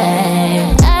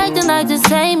away. Acting like the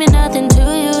same and nothing to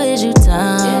you is you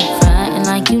done. Frontin'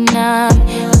 like you not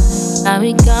me. I'll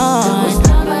be gone.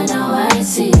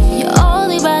 You're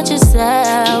only about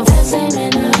yourself.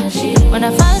 When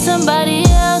I find somebody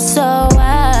else, so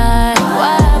why?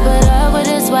 Why put up with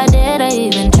this? Why did I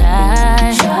even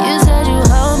try? You said you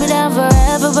hold me down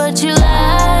forever, but you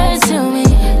lied to me.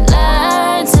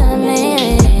 Lied to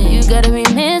me. You gotta be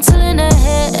mental in the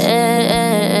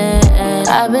head.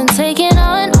 I've been taking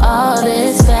on all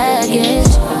this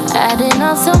baggage, adding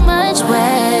on so much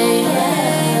weight.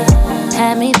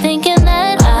 Had me thinking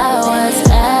that I was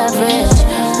average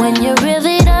when you're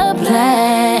really to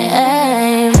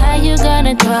blame. How you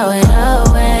gonna throw it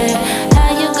away?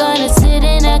 How you gonna sit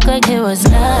and act like it was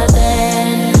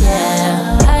nothing?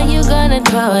 Yeah. How you gonna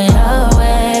throw it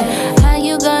away? How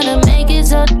you gonna make it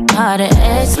so hard to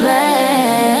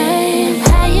explain?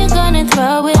 How you gonna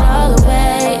throw it all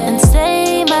away and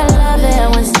say my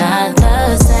loving was not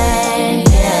the same?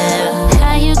 Yeah.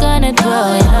 How you gonna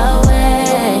throw it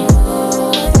away?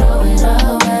 Throw it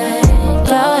away.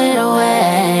 Throw it away.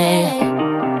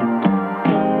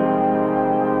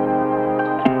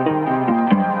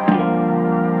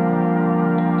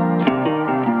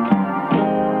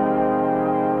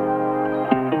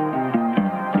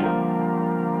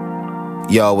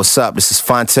 Yo, what's up? This is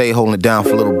Fonte holding it down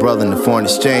for Little Brother in the Foreign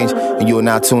Exchange, and you are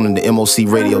now tuning to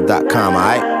MOCRadio.com,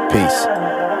 alright? Peace.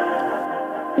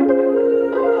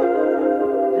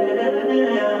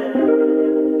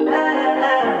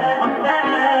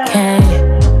 Can't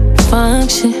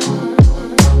function.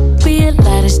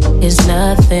 Realize is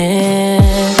nothing.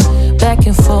 Back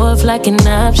and forth like an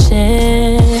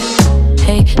option.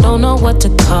 Hey, don't know what to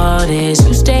call this.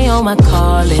 You stay on my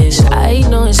call list. I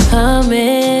know it's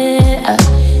coming.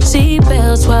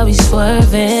 Seatbelts while we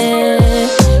swerving.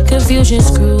 Confusion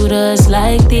screwed us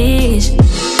like this.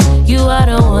 You are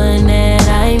the one that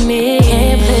I miss.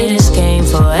 Can't play this game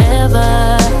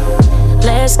forever.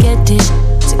 Let's get this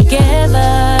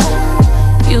together.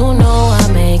 You know I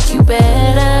make you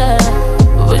better,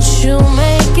 but you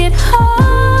make it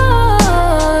hard,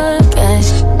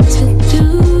 guys, to do.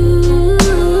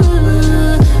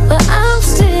 But I'm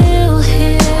still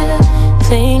here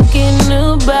thinking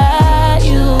about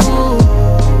you.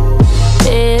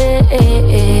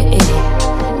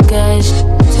 Guys,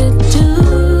 to do.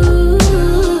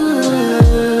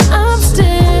 I'm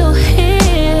still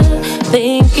here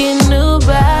thinking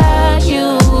about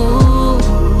you.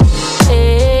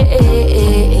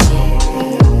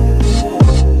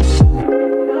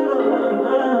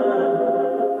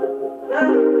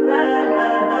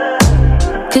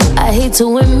 Cause I hate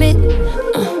to admit,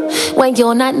 when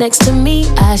you're not next to me,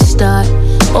 I start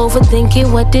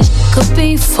overthinking what this could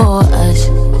be for us.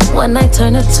 When I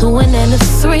turn a 2 and then a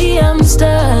 3, I'm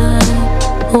stuck.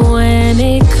 When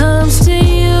it comes to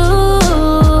you,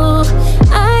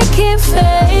 I can't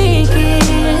fake it.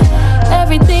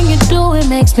 Everything you do, it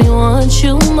makes me want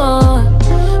you more.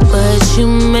 But you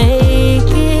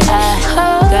make it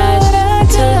hard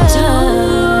to do.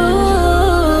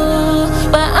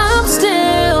 But I'm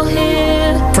still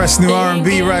here. Fresh new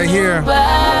R&B right here.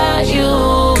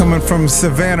 Coming from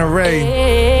Savannah Ray.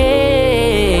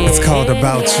 It's called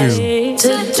About You.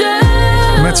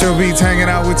 Metro Beats hanging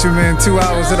out with you, man. 2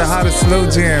 hours of the hottest slow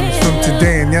jams from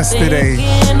today and yesterday.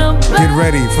 Get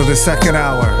ready for the second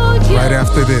hour right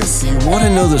after this. You want to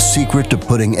know the secret to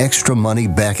putting extra money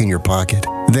back in your pocket?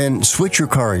 Then switch your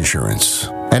car insurance.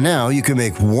 And now you can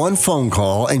make one phone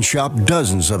call and shop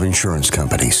dozens of insurance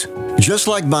companies. Just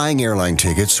like buying airline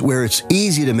tickets, where it's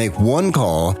easy to make one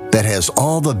call that has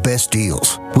all the best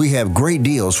deals. We have great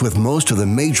deals with most of the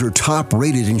major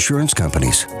top-rated insurance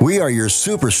companies. We are your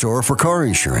superstore for car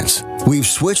insurance. We've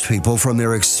switched people from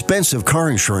their expensive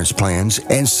car insurance plans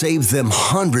and saved them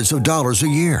hundreds of dollars a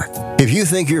year. If you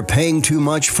think you're paying too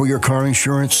much for your car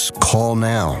insurance, call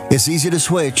now. It's easy to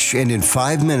switch, and in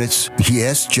 5 minutes,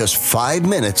 yes, just 5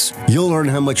 minutes, you'll learn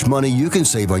how much money you can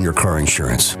save on your car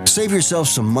insurance. Save yourself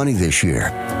some money this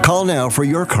year. Call now for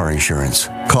your car insurance.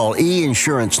 Call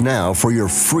E-Insurance now for your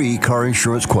free car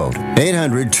insurance quote.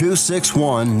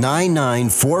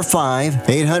 800-261-9945.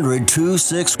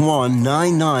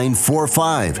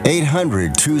 800-261-9945.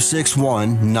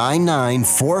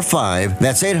 800-261-9945.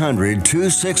 That's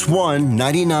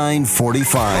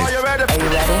 800-261-9945. Are you ready? Every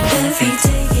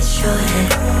day is shorter.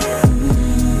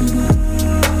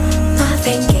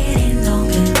 Nothing getting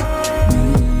longer.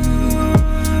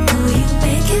 Oh, you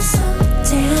make it so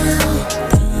down.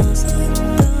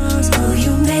 Oh,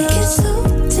 you make it so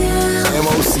down.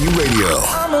 MOC Radio.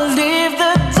 I'ma leave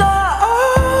the door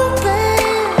open.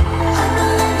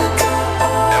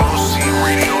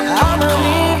 MOCRadio.com. I'ma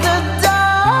leave the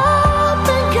door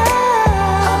open,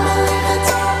 girl. I'ma leave the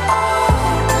door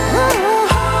open.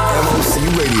 MOC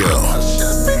Radio. I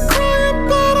should be crying,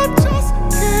 but I just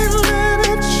can't let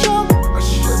it show. I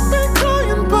should be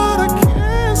crying, but I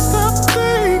can't stop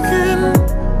thinking.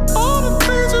 All the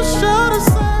things you should have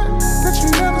said that you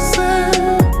never said.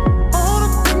 All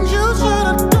the things you should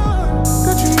have done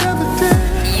that you never did.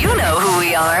 You know who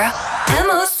we are.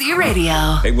 MOC Radio.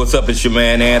 Hey, what's up? It's your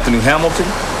man Anthony Hamilton,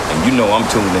 and you know I'm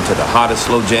tuned into the hottest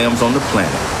slow jams on the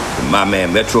planet with my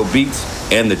man Metro Beats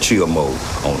and the Chill Mode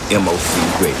on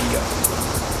MOC Radio.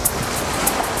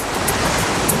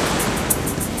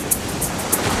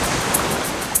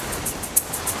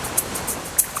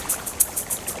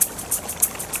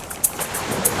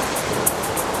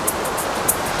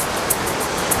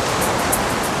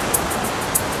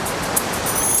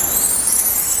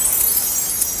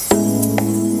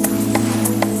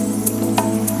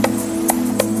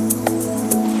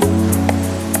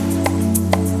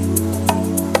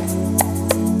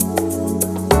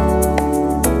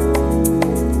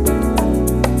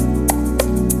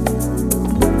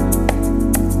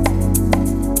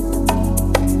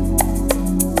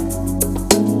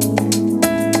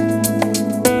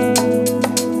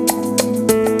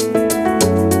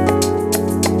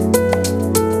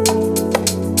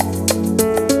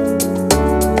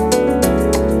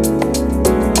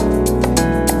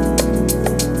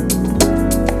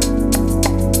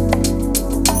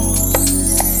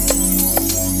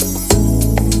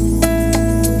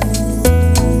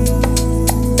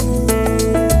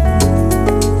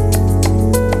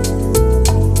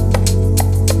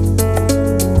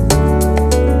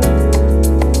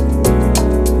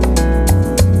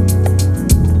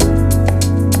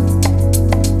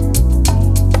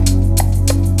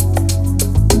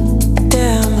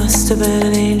 Have been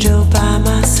an angel by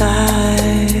my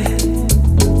side.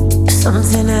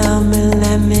 Something held me,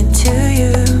 led me to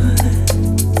you.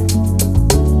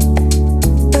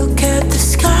 Look at the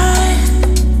sky.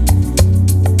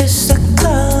 It's the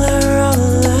color of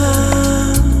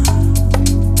love.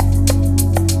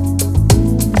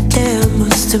 There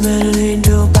must have been an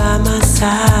angel by my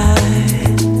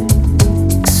side.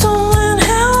 Someone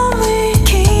held me,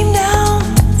 came down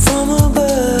from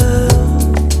above.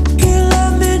 You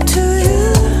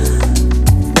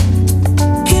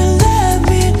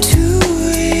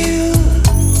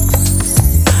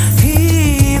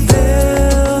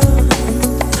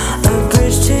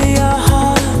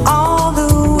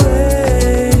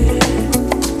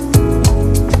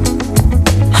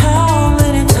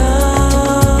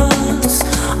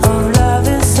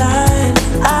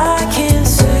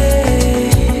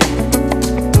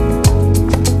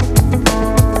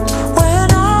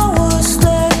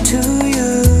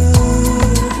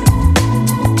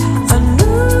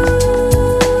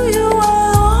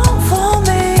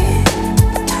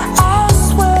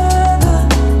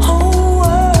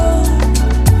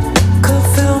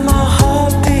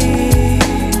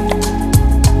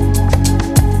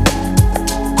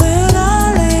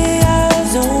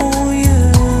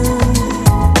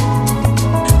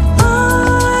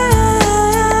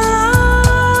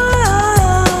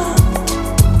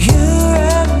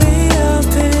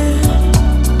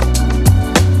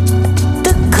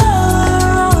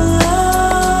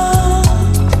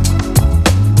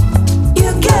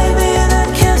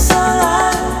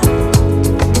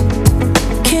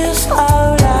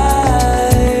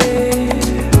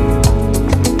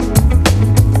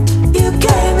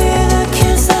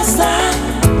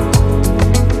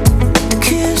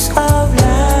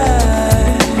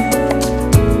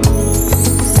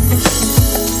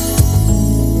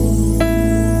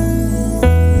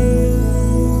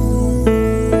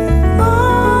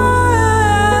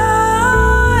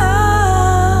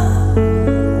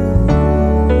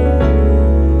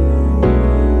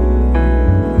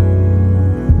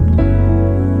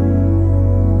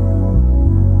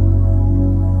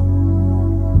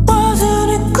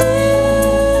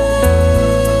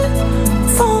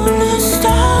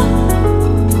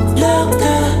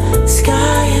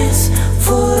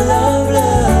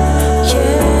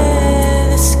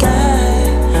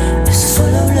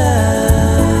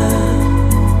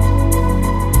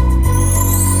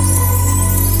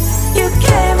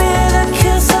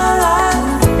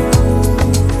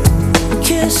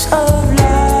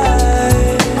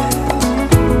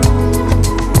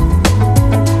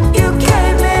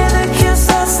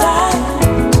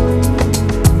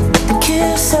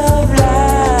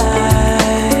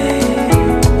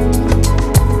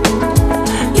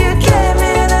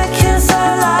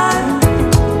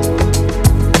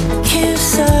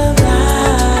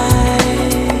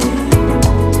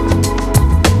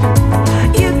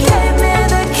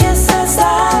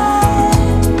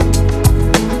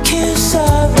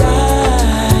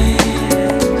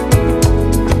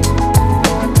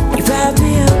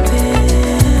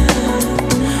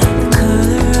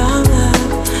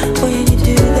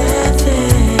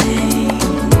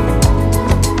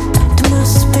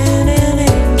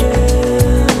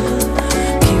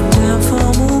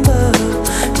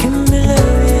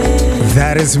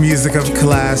That is music of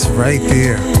class right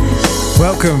there.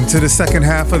 Welcome to the second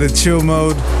half of the chill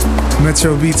mode.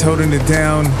 Metro Beats holding it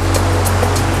down.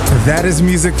 That is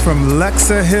music from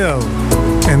Lexa Hill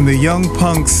and the Young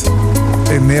Punks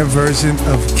in their version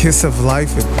of Kiss of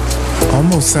Life. It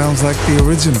almost sounds like the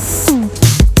original.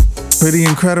 Pretty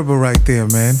incredible right there,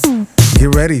 man.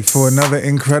 Get ready for another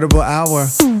incredible hour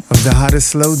of the hottest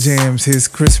slow jams. Here's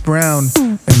Chris Brown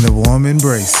and The Warm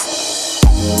Embrace.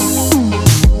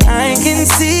 I can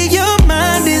see your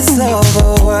mind is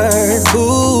overworked,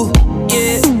 boo.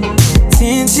 Yeah,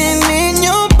 tension in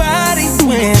your body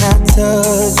when I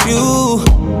touch you.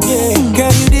 Yeah,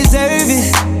 girl, you deserve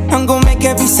it. I'm gonna make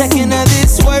every second of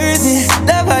this worth it.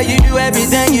 Love how you do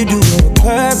everything you do with a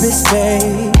purpose,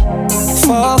 babe.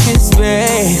 Focus,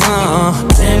 babe.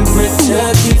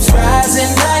 Temperature keeps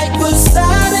rising like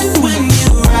Poseidon when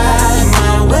you ride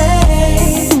my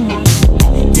way.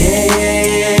 Yeah, yeah,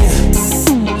 yeah.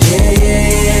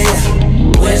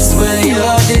 Whisper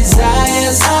your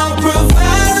desires, I'll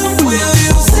provide them. Will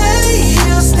you say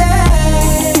you'll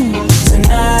stay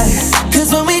tonight? Cause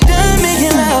when we done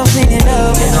making love, and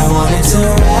I wanted to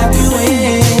wrap you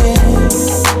in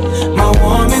my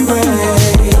warm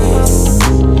embrace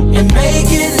and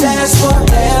make it last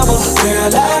forever.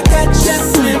 Girl, I got your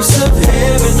glimpse of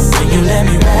heaven when you let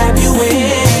me wrap you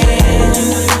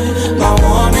in my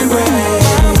warm embrace.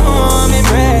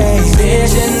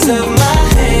 Visions of my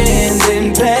hands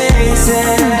in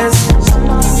places,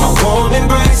 my warm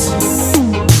embrace.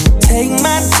 Take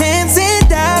my chance and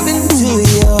dive into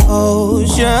your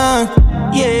ocean.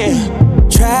 Yeah,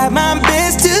 try my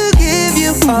best to give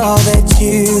you all that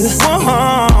you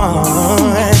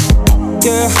want.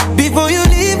 Girl, before you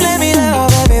leave, let me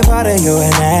love every part of your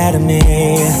anatomy.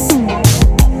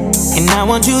 And I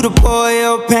want you to pour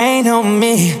your pain on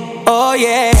me. Oh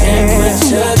yeah.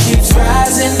 Temperature keeps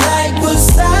rising like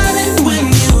Poseidon when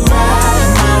you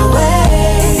ride my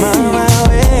way. My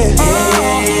way.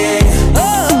 Yeah. Oh.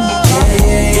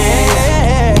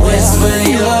 Yeah. Whisper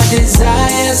your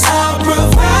desires, I'll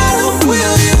provide them.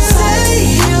 Will you say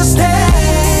you'll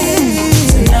stay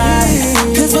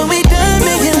tonight? Cause when we done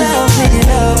making love, and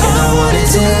I wanted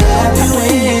to wrap you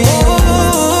in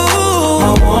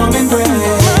my warm embrace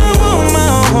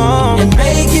and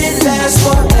make it last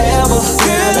forever.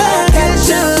 Girl, I got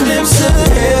your glimpse of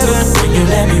heaven when you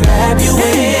let me wrap you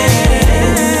in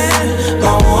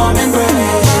my warm embrace.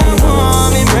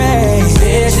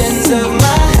 Visions of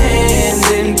my hands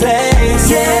in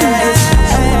places,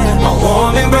 my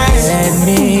warm embrace. Let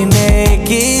me make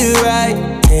it right.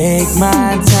 Take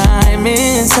my time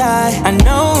inside. I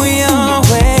know you're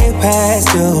way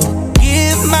past due.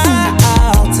 Give my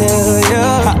all to you.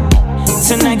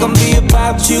 Tonight gon' be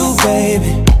about you,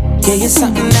 baby. Yeah, you're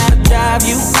something that'll drive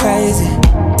you crazy.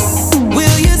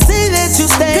 Will you say that you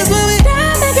stay? Cause when we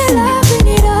down, making love,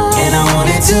 bring it on. And I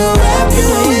wanted to wrap you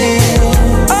in.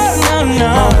 Oh, no, no.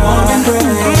 My warm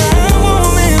embrace.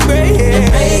 And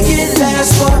make it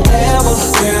last forever.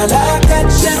 Girl, I got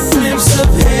your glimpse of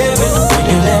heaven when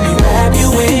you let me wrap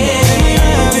you in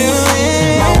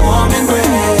my warm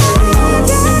embrace.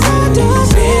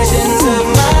 Visions of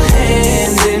my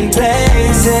hands in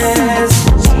places,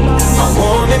 my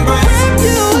warm embrace.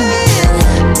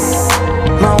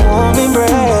 My warm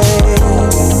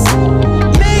embrace.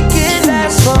 Make it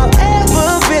last forever,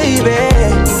 baby.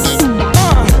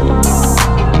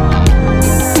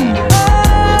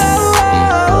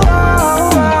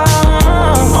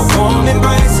 My warm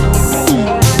embrace.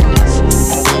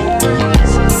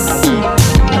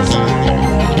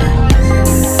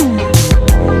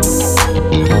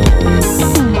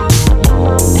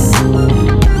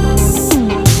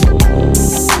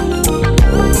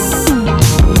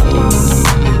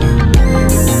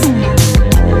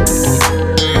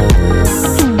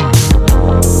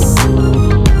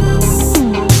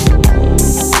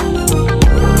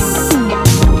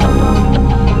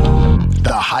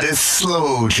 The hottest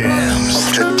slow jams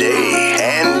of today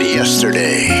and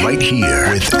yesterday. Right here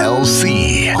with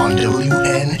LC on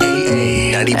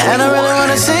WNAA 90.1. And I really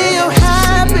wanna see you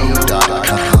happy.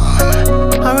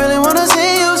 I really wanna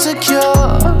see you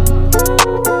secure.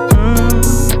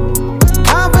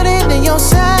 Confident in your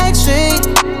sexy.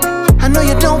 I know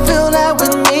you don't feel that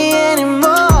with me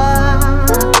anymore.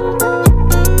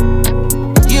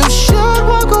 You should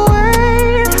walk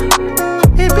away.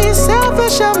 It'd be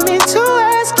selfish of me to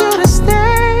ask you to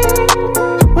stay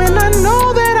when I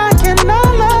know that I cannot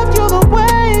love you the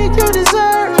way you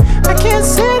deserve. I can't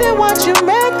sit and watch you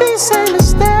make these same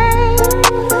mistakes.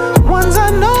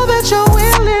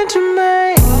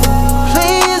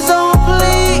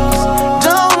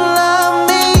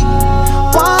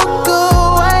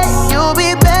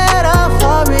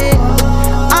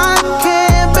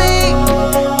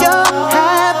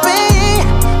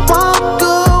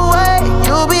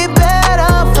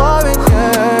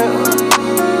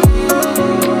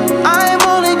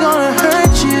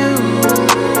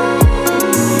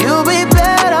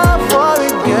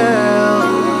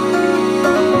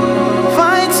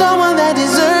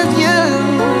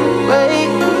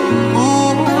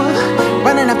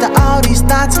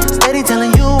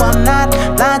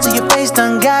 Lying to your face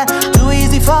done got too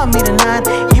easy for me tonight.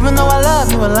 Even though I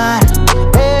love you a lot.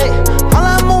 Hey, all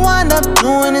I'ma wind up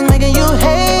doing is making you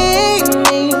hate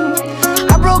me.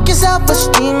 I broke your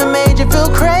self-esteem and made you feel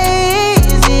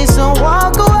crazy. So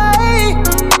walk away.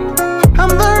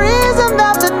 I'm the reason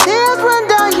that the tears run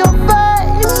down your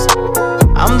face.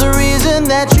 I'm the reason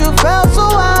that you felt so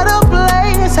out of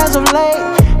place as of late.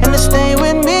 And to stay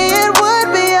with me, it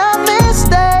would be a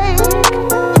mistake.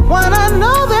 When I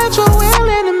know that you're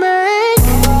willing to make.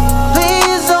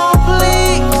 Please don't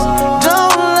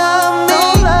love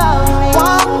me.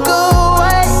 Walk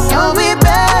away, you'll be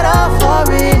better for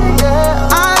it.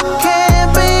 I can't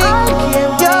be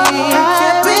your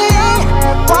happy.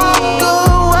 Walk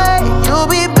away,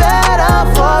 you'll be better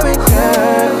for it,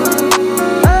 girl.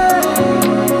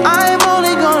 I'm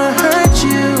only gonna hurt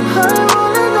you.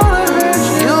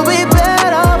 You'll be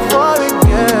better for it,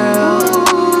 girl.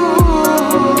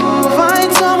 Find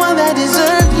someone that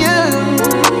deserves you.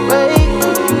 Wait.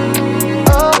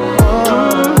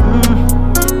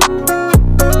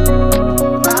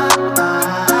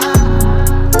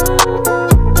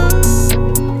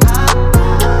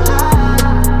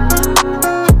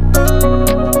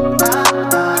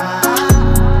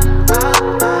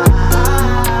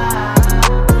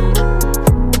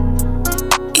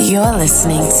 You're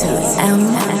listening to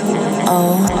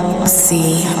MOC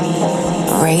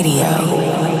Radio.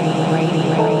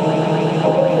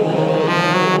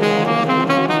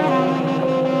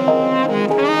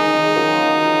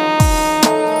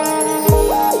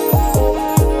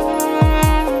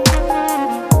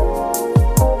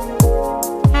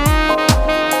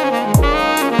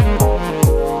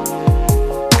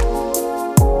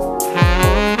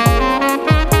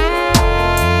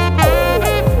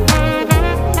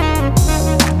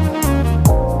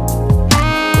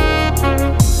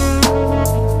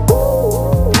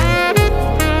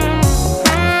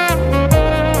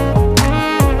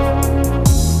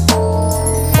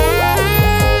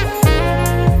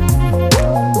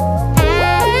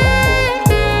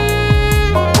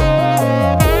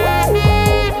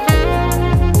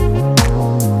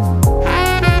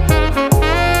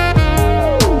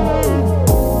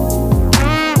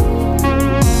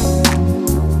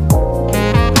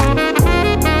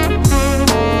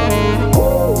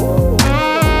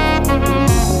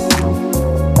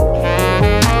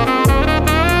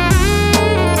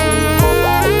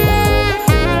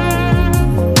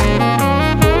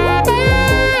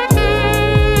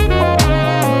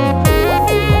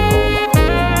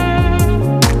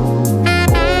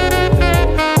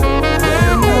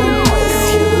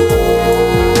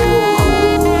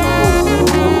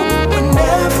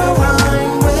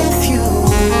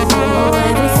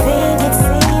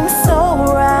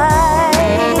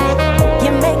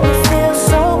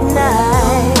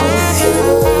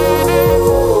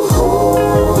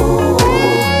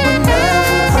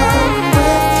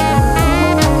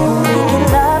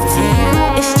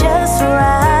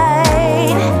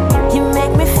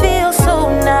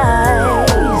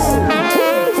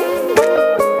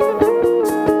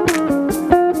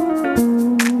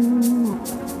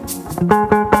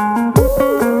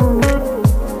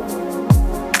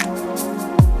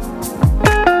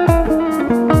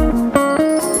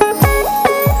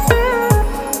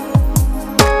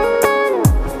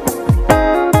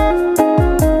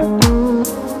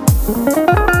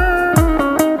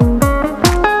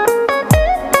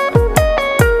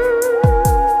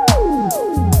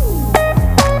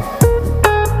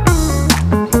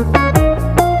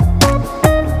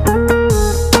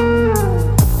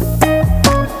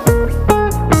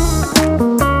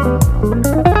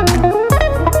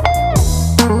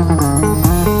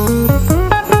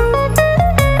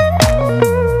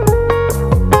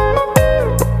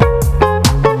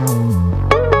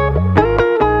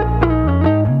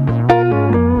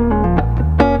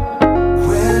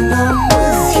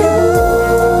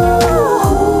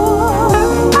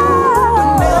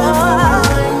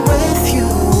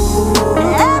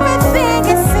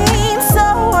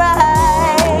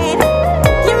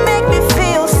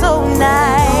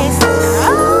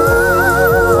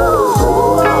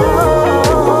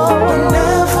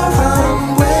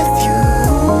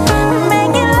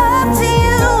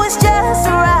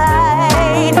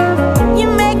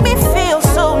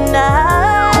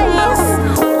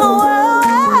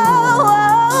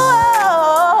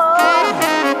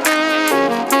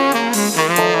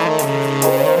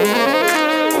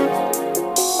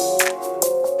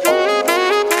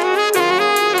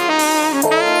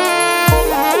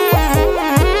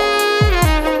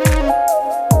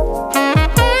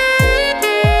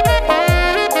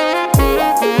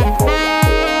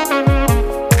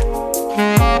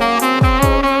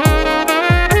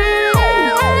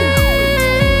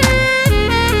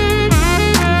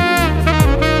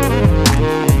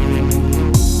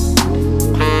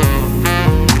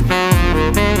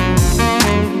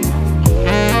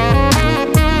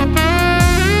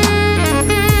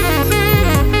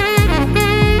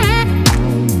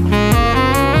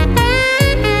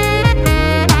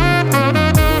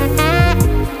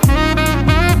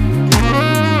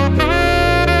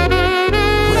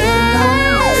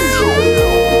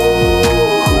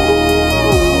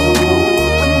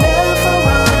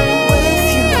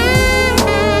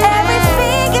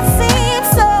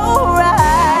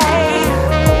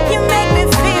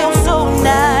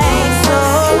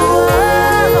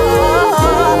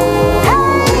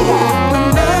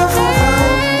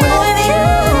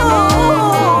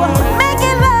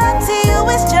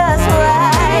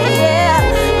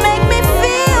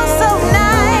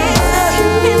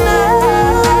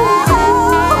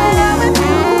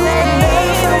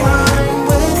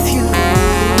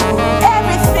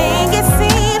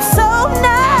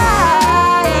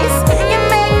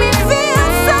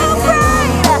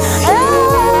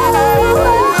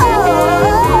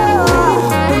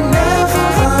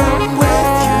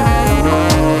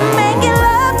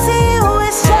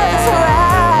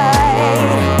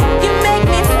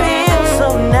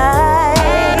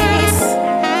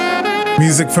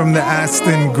 Music from the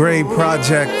Aston Gray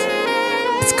Project.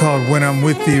 It's called When I'm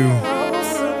With You.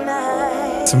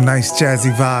 Some nice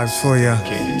jazzy vibes for you.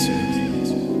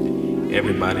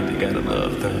 Everybody that got a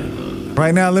love thing.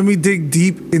 Right now, let me dig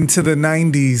deep into the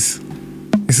 90s.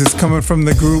 This is coming from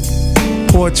the group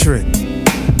Portrait.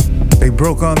 They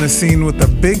broke on the scene with a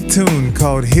big tune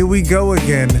called Here We Go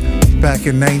Again back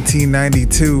in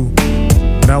 1992.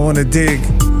 And I want to dig.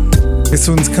 This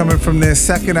one's coming from their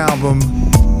second album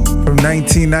from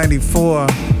 1994.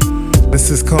 This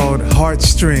is called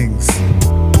Heartstrings.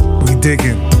 We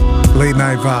diggin'. Late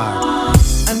Night Vibe.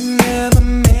 I never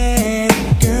met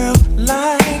a girl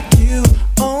like you.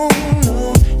 Oh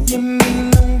no, you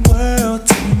mean the world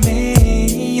to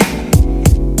me.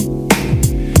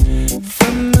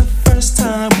 From the first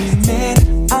time we met,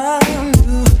 I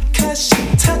knew, 'cause you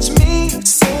touched me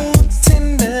so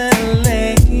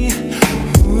tenderly.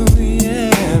 Ooh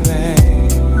yeah, babe.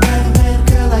 Never met a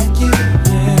girl like you.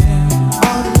 Yeah.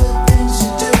 All the good things you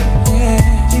do. Yeah,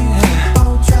 yeah.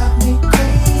 Don't drive me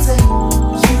crazy.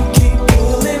 You keep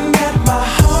pulling at my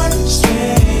heartstrings.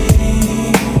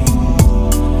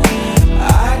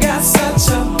 I got such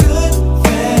a good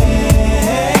thing.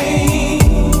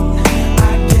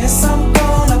 I guess I'm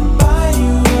gonna buy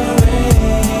you a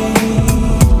ring,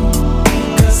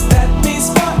 'cause that means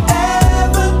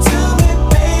forever to me,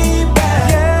 baby.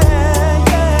 Yeah,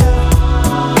 yeah.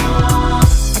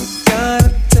 I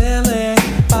gotta tell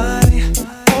everybody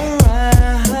around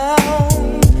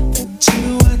that you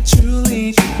are truly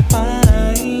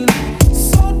divine,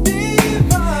 so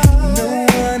divine. No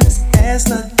one is as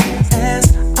lucky as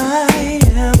I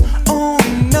am. Oh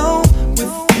no,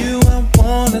 with you I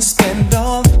wanna spend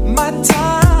all my time.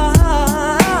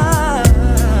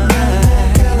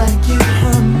 Girl like you,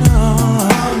 oh no.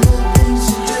 All the things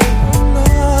you do, oh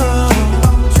no.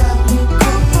 Don't drive me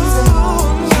crazy. Oh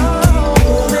no.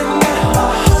 Pulling at my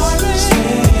heartstrings.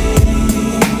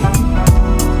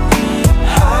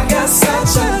 I got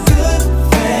such a good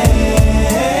thing.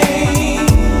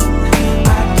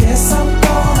 I guess I'm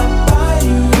gonna buy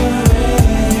you a ring,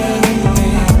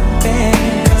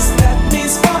 'cause that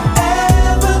means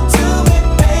forever to me,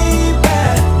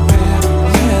 baby.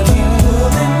 You keep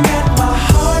pulling at my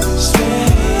heartstrings.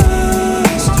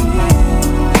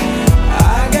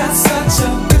 I got such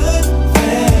a good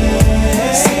thing.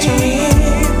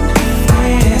 I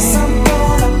guess I'm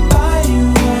gonna buy you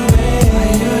a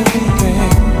ring,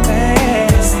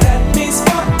 'cause that means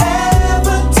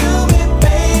forever to me,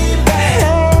 baby.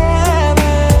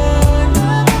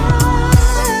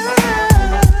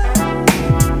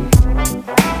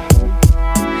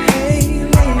 Hey,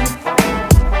 lady.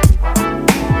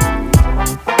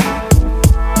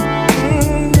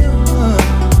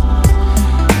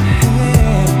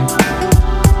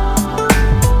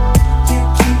 You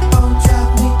keep on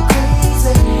driving me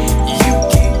crazy. You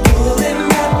keep pulling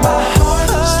at my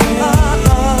heartstrings.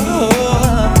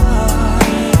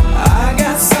 I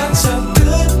got such a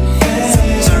good thing,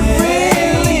 such a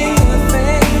really good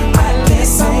thing. I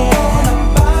guess I'm gonna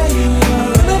buy you a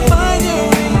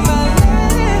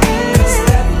ring, 'cause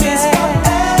that means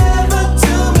forever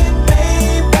to me,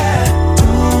 baby.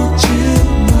 Don't you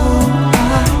know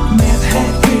I never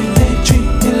had really treat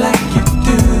me like you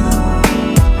do.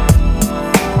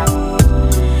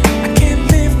 I can't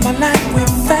live my life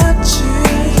without you.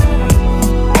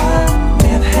 I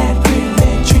never had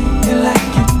really treat me like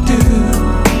you do.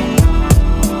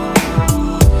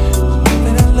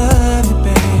 But I love you,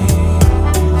 babe.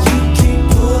 You keep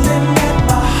pulling at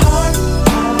my heart.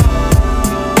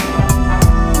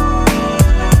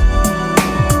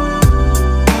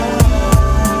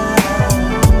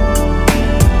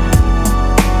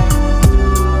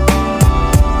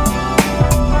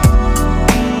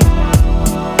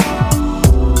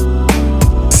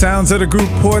 Sounds of the group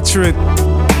Portrait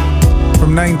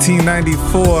from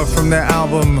 1994 from their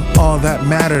album All That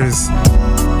Matters.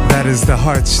 That is the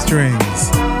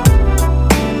Heartstrings.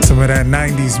 Some of that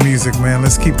 90s music, man.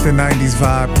 Let's keep the 90s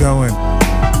vibe going.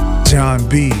 John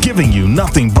B. Giving you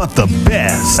nothing but the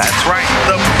best. That's right,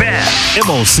 the best.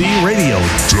 MOCRadio.com.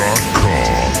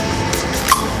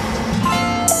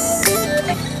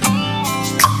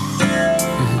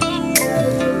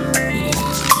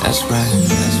 That's right.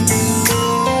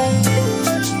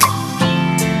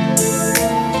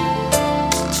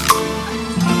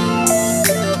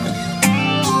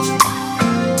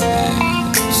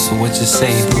 So what you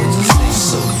say, boo?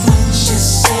 So what you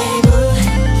say, boo?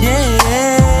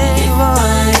 Yeah, if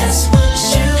that's what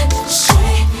you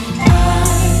say,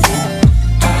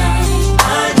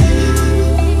 I do.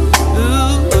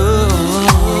 Ooh,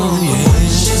 yeah. What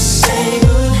you say,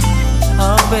 boo?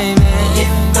 Oh, baby.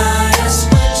 If that's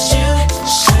what you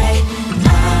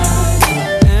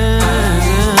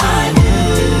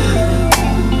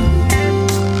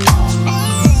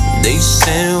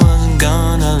said it wasn't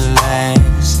gonna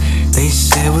last. They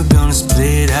said we're gonna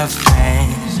split up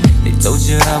fast. They told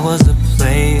you I was a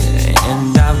player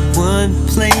and I would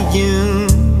play you.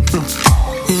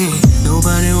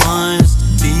 Nobody wants to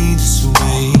be this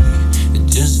way. They're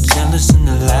just jealous in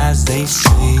the lies they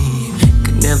say.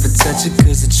 Could never touch it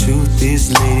cause the truth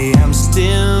is, lady, I'm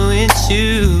still with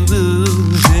you.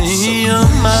 Hey, you're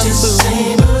my boo.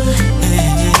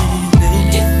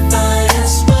 If I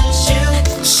ask what you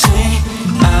say,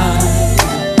 I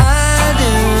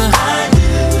do.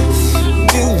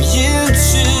 Do you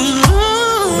too?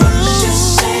 Just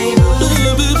say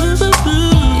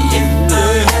if I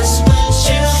ask what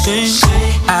you say,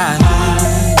 I do.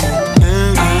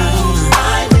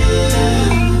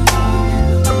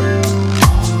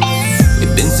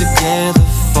 We've been together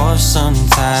for some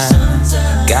time.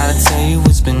 Gotta tell you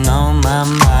what's been on my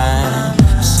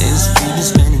mind since we've been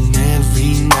spending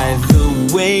every night the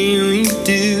way we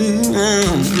do.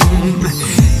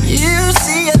 You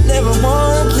see, I never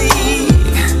wanna leave,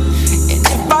 and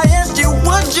if I asked you,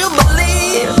 would you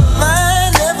believe?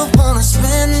 I never wanna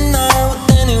spend the night with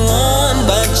anyone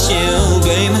but you,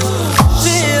 baby.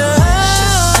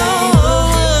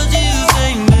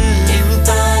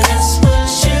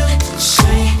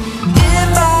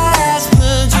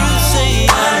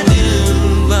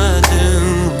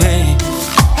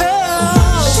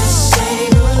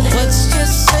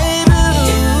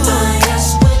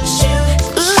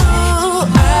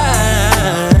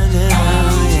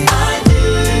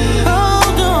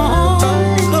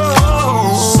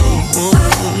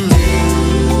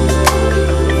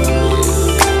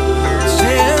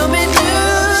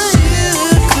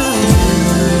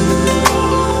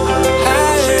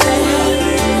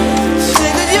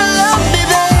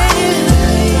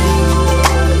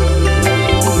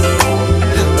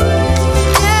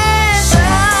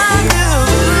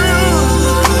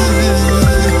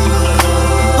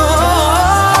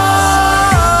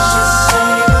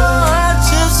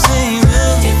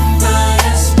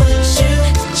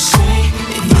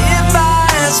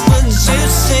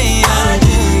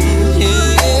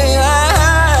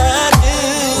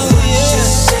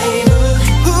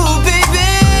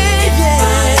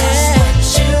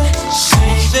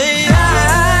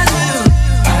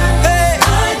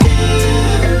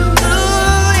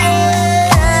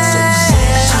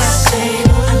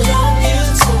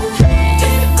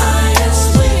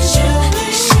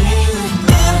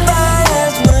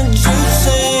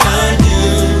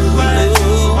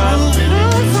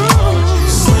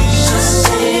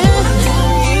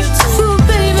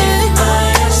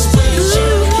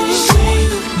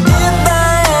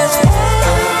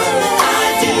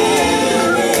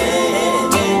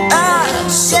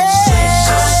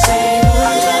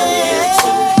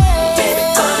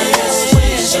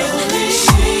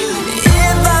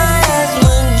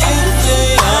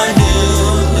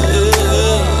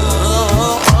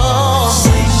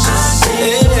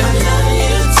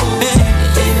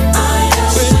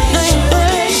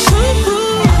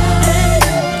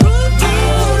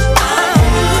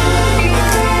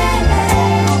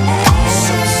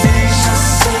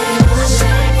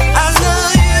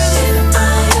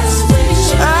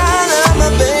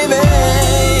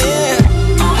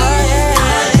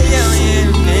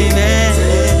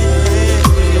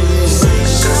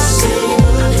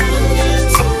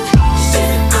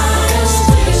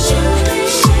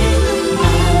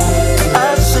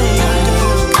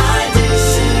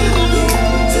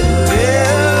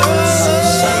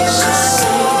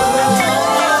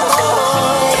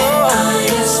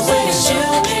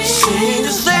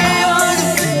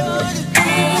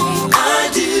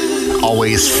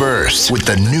 With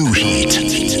the new heat.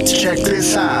 Check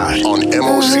this out on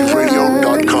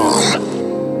mocradio.com.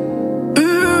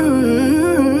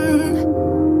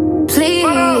 Please,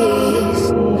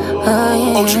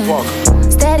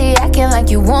 steady acting like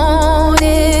you want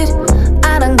it.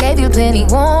 I done gave you plenty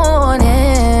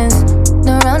warnings.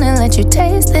 Turn around and let you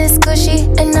taste this cushy,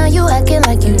 and now you acting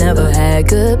like you never had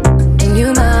good. And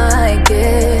you might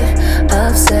get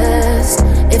obsessed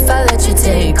if I let you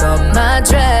take off my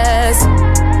dress.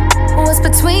 What's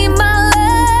between my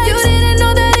legs? You didn't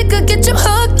know that it could get you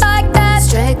hooked like that.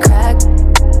 Straight crack,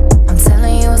 I'm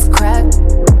telling you it's crack.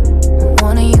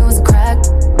 One of you is crack,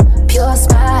 pure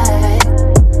spite.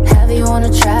 Have you on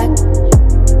a track,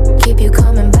 keep you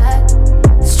coming back.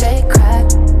 Straight crack,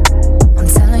 I'm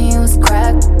telling you it's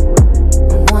crack.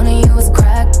 One of you is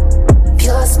crack,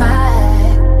 pure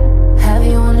spite. Have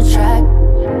you on a track,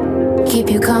 keep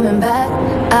you coming back.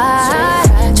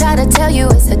 I try to tell you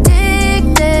it's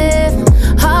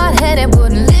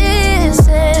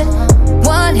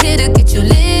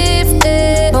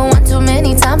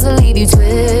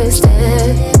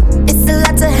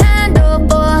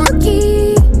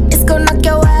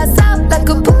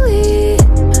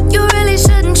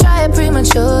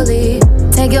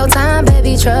time,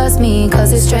 baby, trust me,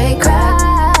 cause it's straight crack.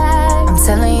 I'm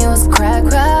telling you it's crack,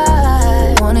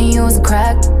 crack. Wanting you is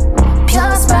crack.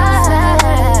 Pure spike.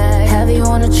 Have you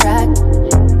on the track.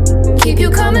 Keep you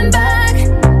coming back.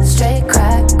 Straight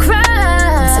crack, crack.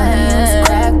 I'm telling you it's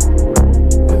crack.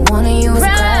 Wanting you is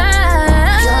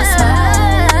crack. Pure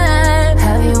spike.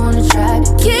 Have you on the track.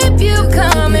 Keep you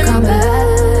coming back.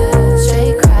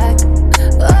 Straight crack.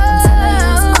 I'm telling you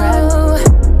it's crack.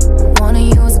 Wanting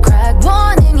you is crack.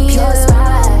 Wanting you. Pure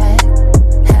spike.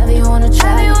 Have you on the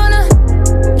track.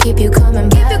 Keep you coming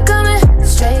back. Keep you coming.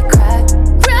 Straight crack.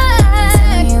 Crack. I'm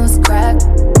telling you it's crack.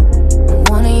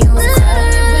 Wanting you is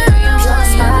crack. Pure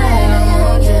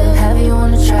spike. Have you on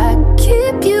the track.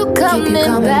 Keep you coming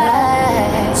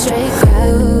back. Straight crack.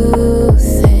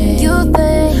 You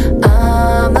think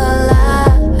I'm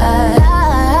alive?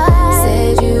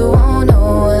 Said you won't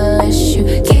know unless you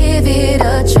give it a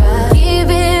try. Give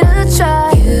it a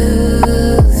try.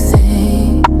 You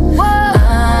think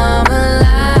I'm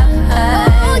alive?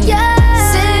 Oh yeah.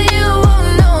 Say you won't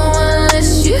know unless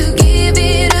you give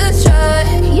it a try.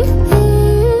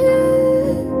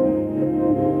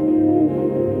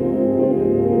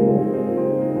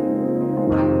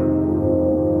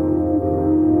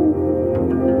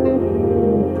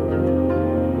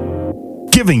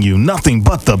 Giving you nothing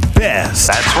but the best.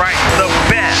 That's right, the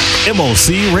best.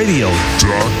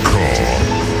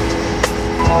 MOCRadio.com.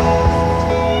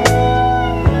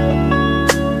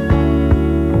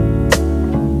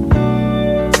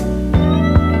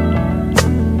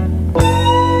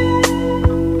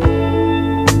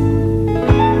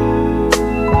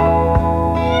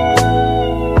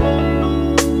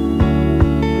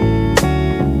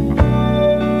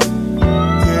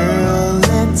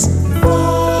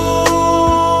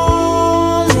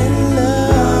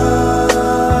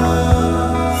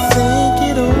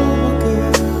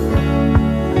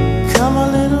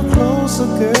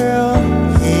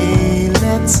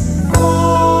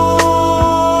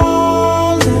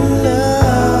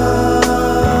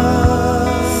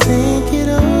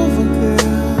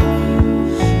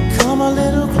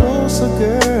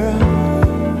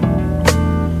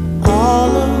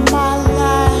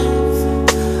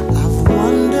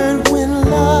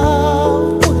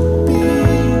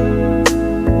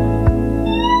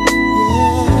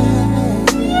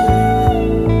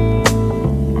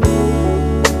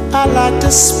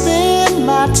 Spend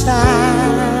my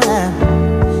time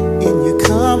in your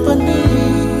company,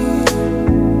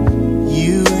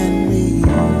 you and me.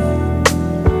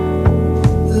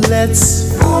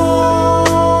 Let's fall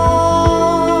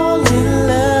in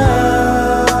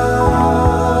love.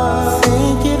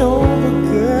 Think it over,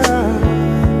 girl.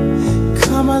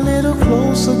 Come a little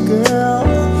closer, girl.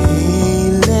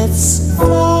 Hey, let's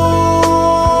fall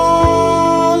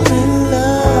in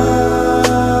love.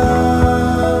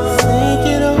 Think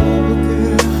it over,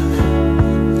 girl.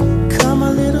 Come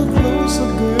a little closer,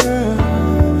 girl.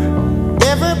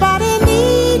 Everybody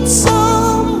needs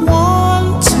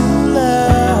someone to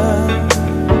love.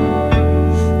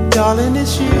 Darling,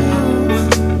 it's you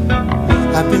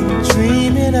I've been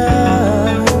dreaming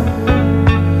of.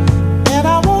 And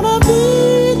I wanna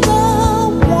be the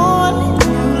one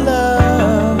you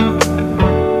love.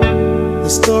 The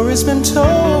story's been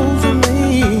told to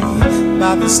me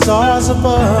by the stars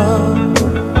above.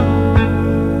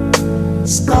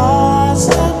 Stars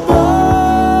above.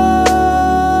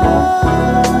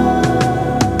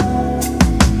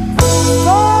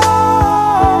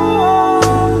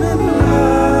 Fall in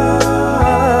love.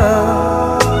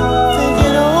 Think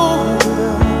it over,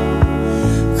 girl.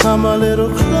 Come a little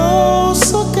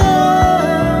closer,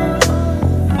 girl.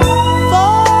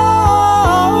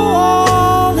 Fall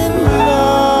in love.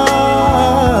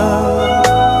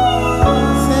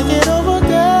 Think it over,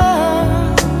 girl.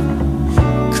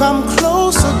 Come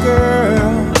closer,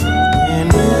 girl.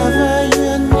 Whenever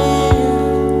you're near,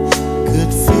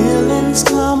 good feelings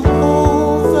come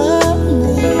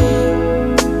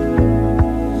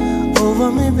over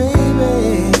me, baby.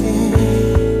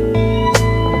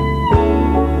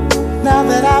 Now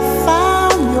that I've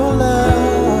found your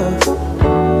love,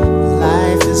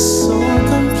 life is so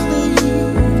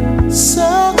complete,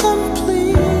 so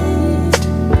complete.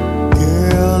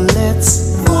 Girl, let's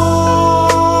fall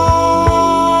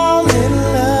in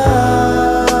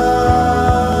love.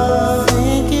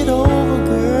 Think it over,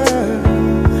 girl.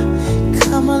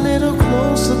 Come a little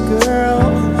closer, girl.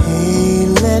 Hey,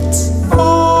 let's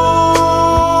fall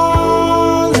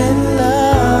in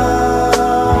love.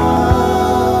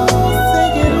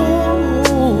 Think it over.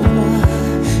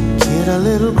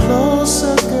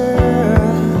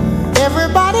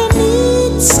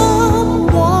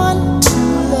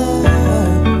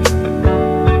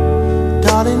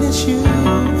 darling, it's you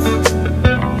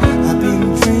I've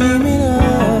been dreaming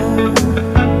of.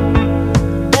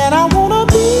 And I wanna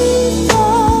be the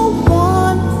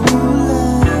one who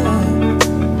loved.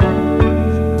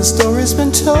 The story's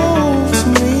been told to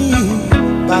me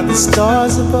by the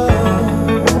stars above.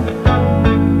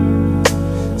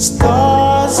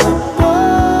 Stars above.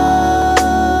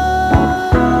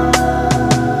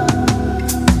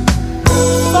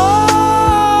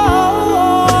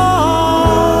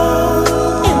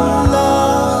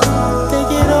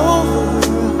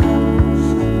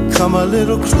 Come a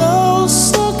little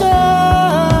closer,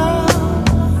 girl.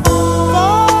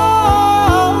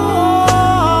 Fall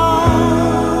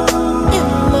in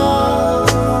love,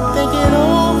 think it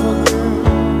over, girl.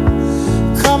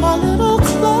 Come a little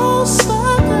closer,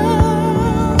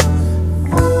 girl.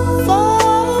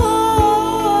 Fall.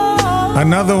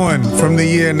 Another one from the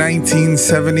year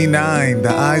 1979, the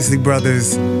Isley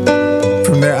Brothers,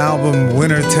 from their album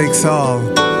Winner Takes All.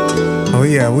 Oh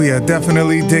yeah, we are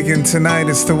definitely digging tonight.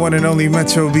 It's the one and only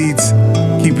Metro Beats,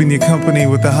 keeping you company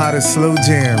with the hottest slow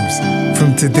jams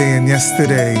from today and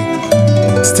yesterday.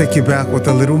 Let's take you back with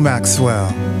a little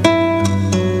Maxwell.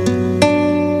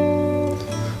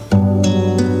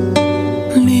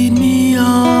 Lead me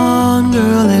on,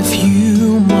 girl, if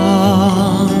you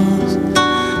must.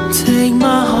 Take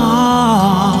my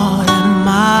heart and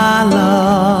my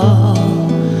love.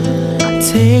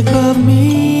 Take of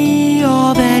me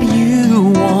all that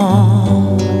you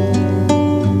want.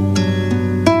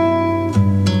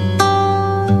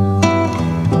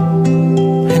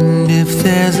 And if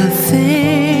there's a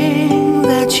thing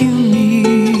that you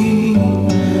need,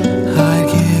 I'd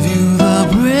give you the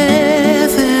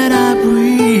breath that I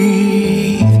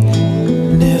breathe.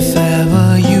 And if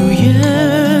ever you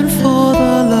yearn for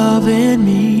the love in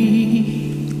me,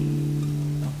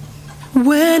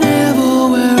 whenever,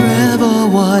 wherever,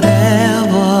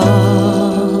 whatever,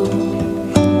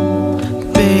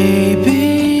 baby,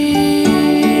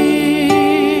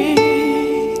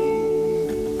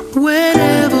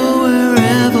 whenever,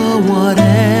 wherever,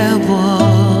 whatever,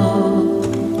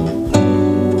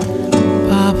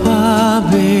 Papa,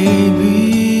 baby,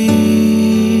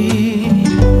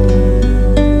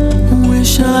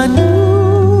 wish I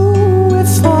knew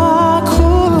if I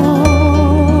could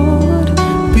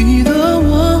be the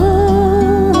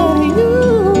one that you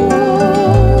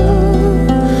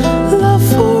love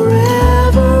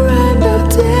forever and a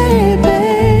day,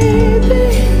 baby.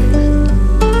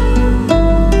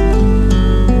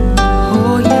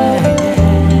 Oh yeah.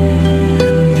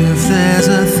 And if there's a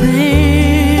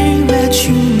thing that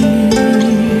you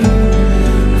need,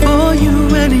 for you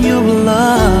and your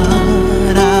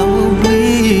blood I will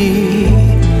bleed.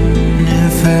 And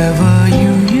if ever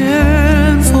you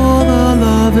yearn for the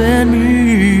love in me,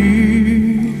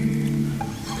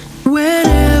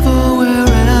 whenever,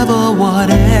 wherever,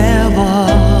 whatever,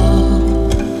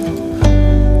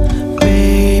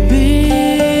 baby,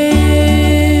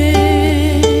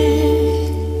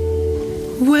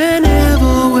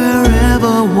 whenever,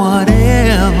 wherever,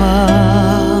 whatever,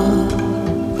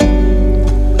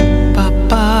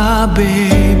 Papa,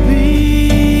 baby.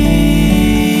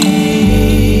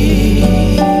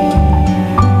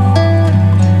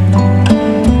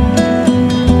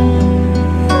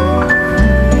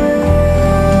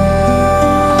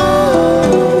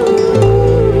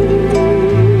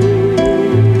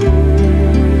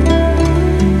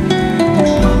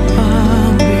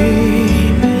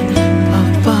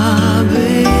 Papa,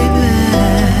 baby.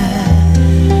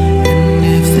 And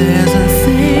if there's a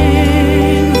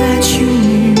thing that you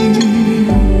need,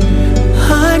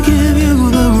 I'd give you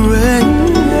the rain.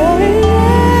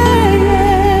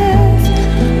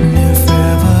 And if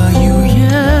ever you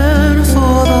yearn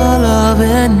for the love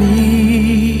in me,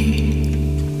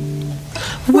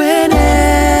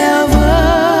 whenever,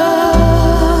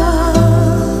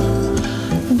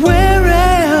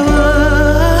 wherever,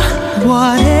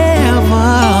 whatever,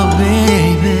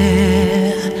 baby,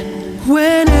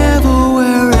 whenever,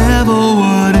 wherever,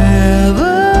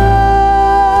 whatever,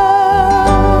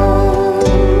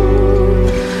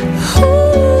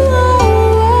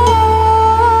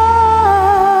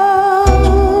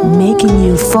 Making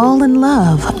you fall in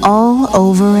love all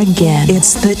over again.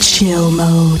 It's the chill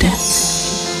mode.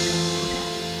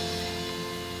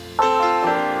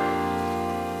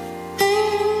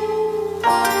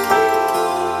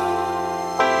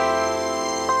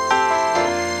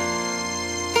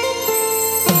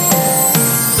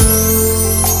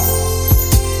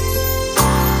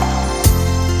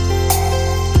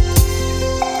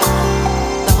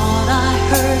 Thought I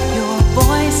heard your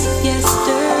voice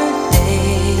yesterday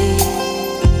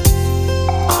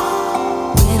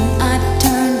when I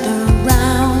turned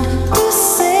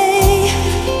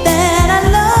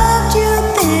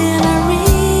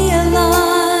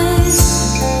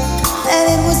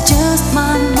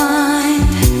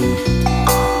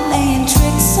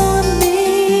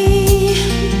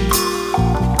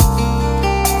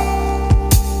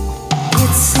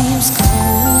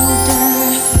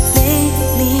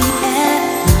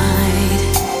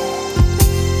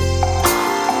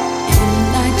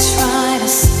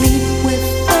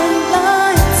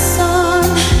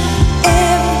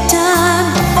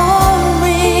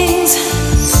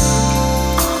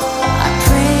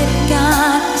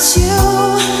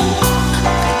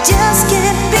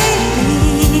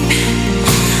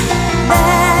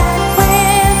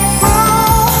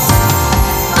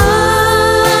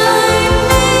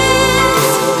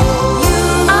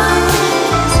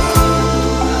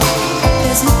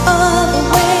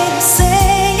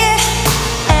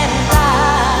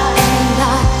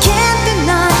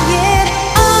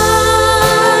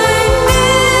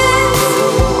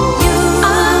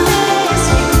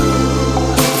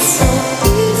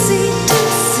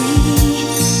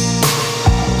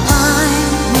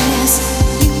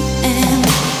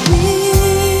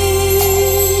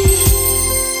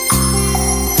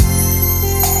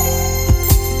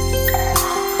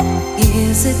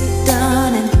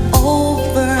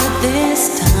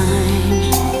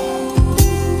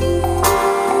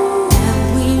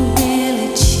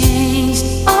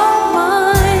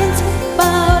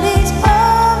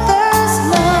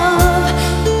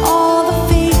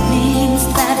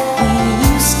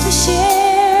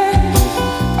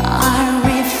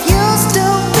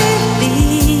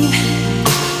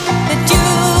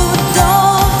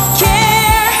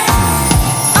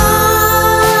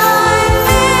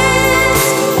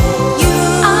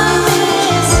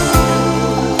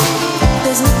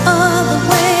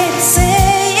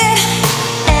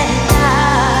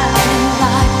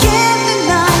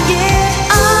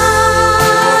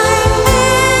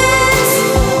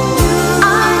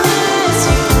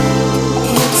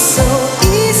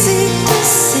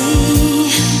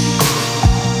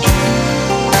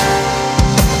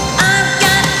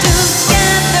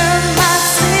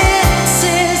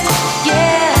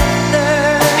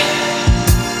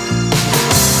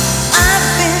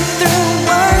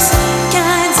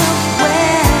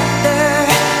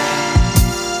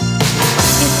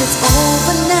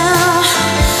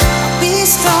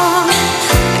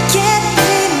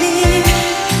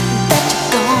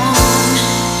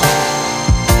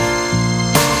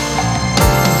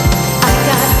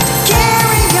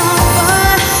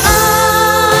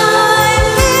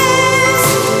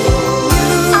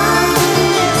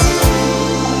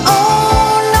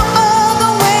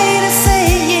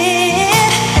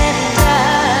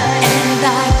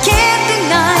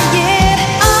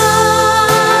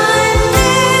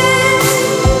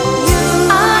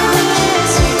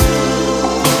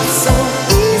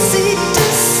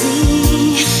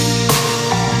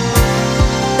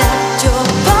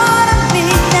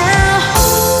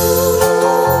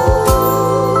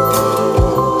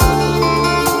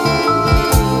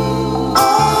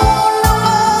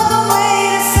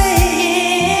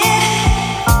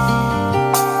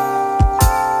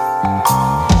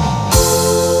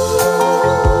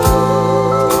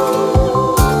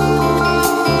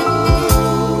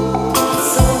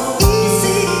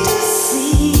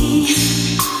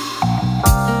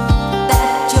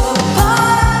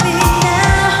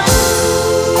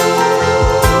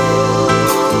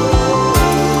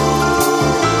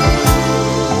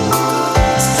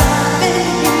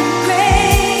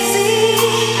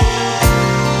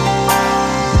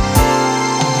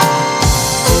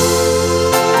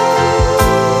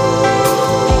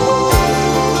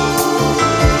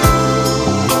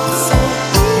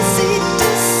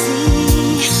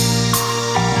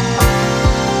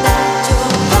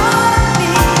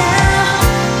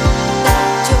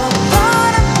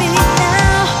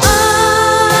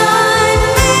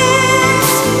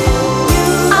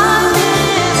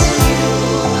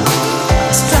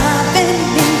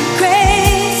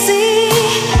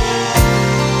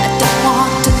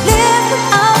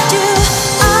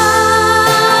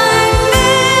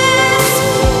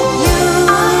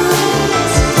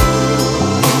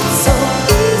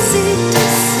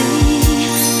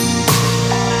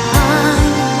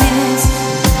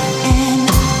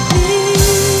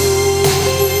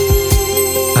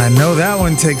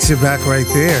takes you back right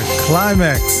there.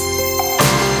 Climax,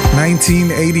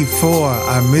 1984,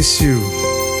 I Miss You,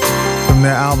 from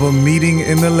their album Meeting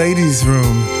in the Ladies'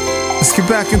 Room. Let's get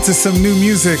back into some new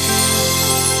music.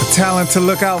 A talent to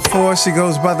look out for. She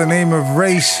goes by the name of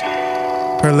Raish.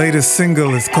 Her latest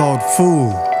single is called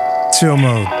Fool. Chill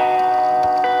Mode.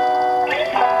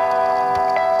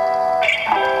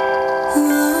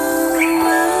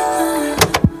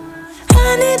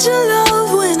 I need your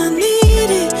love when I need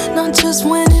it, not just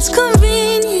when it's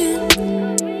convenient.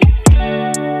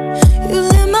 You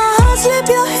let my heart slip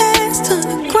your hands to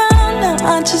the ground. Now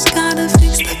I just gotta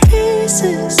fix the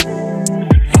pieces.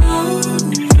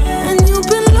 And you've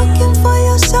been looking for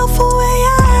yourself a way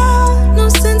out. No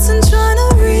sense in trying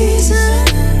to reason.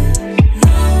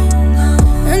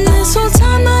 And this whole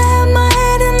time I had my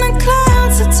head in the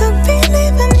clouds. It took me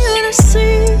leaving you to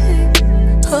see it.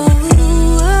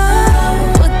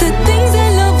 But the things that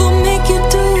love will make you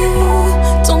do,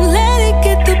 don't let it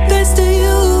get the best of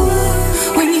you.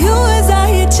 When you was out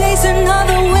here chasing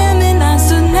other women, I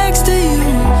stood next to you,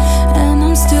 and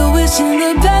I'm still wishing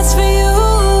the best for you.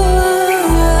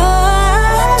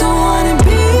 Don't wanna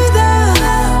be the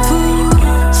fool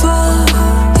for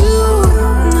you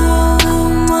no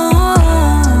more.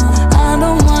 I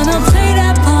don't wanna play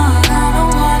that part. I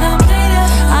don't wanna play that.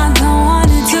 I don't want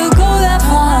it to go that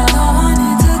far. I don't want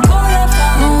it to go that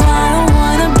far. No, I don't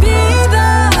wanna be the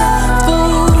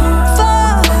fool for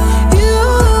you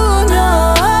no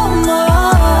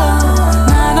more.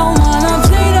 I don't wanna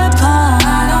play that part.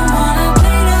 I don't wanna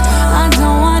play that. I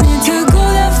don't want it to go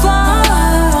that far.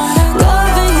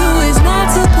 Loving you is not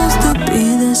supposed to be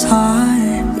this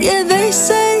hard. Yeah, they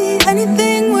say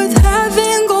anything worth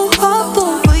having go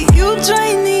hard, but you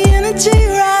drain the energy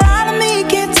right out of me.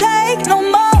 Can't take no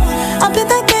more. I've been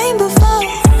that game before.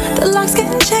 The lock's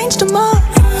getting changed tomorrow.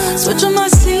 Switch on my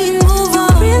scene, move on.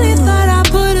 Really thought I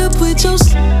put up with your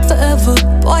forever.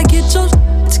 Boy, get your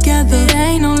together. It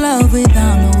ain't no love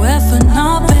without no effort.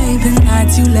 Nah, baby.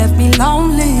 Nights you left me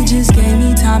lonely, just gave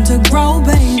me time to grow,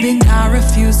 baby. I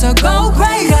refuse to go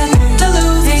crazy, to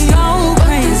lose and go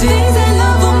crazy. The things that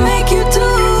love will make you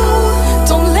do,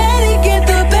 don't let it get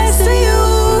the best of you.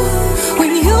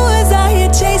 When you was out here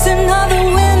chasing other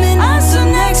women, I stood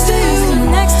next to you,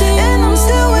 and I'm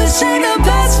still wishing the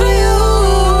best for you.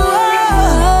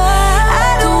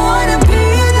 I don't wanna be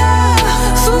the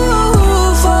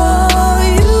fool for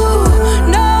you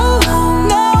no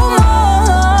more.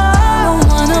 I don't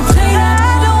wanna play that.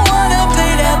 I don't wanna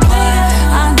play that part.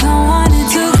 I don't want it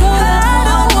to go that far. I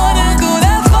don't wanna go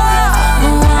that far.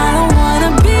 No, I don't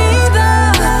wanna be the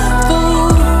fool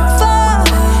for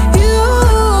you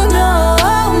no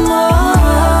more.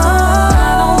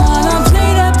 I don't wanna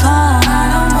play that part. I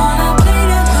don't wanna play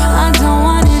that. I don't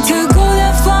want it to go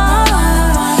that far.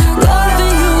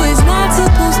 Loving you is not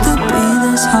supposed to be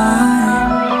this hard.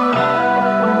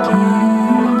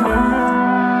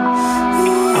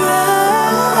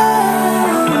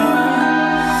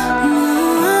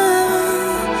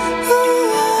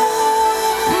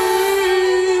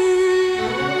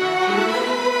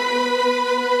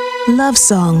 Love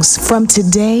songs from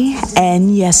today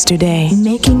and yesterday,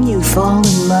 making you fall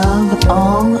in love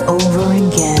all over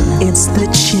again. It's the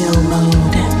chill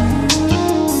mode.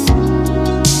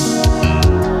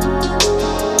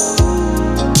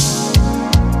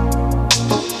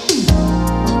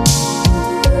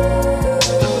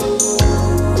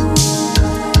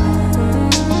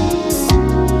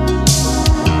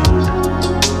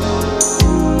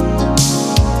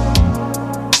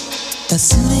 The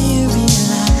sooner you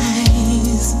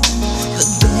realize, the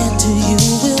better you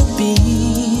will be.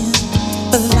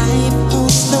 But life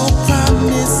holds no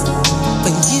promise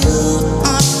when you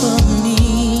are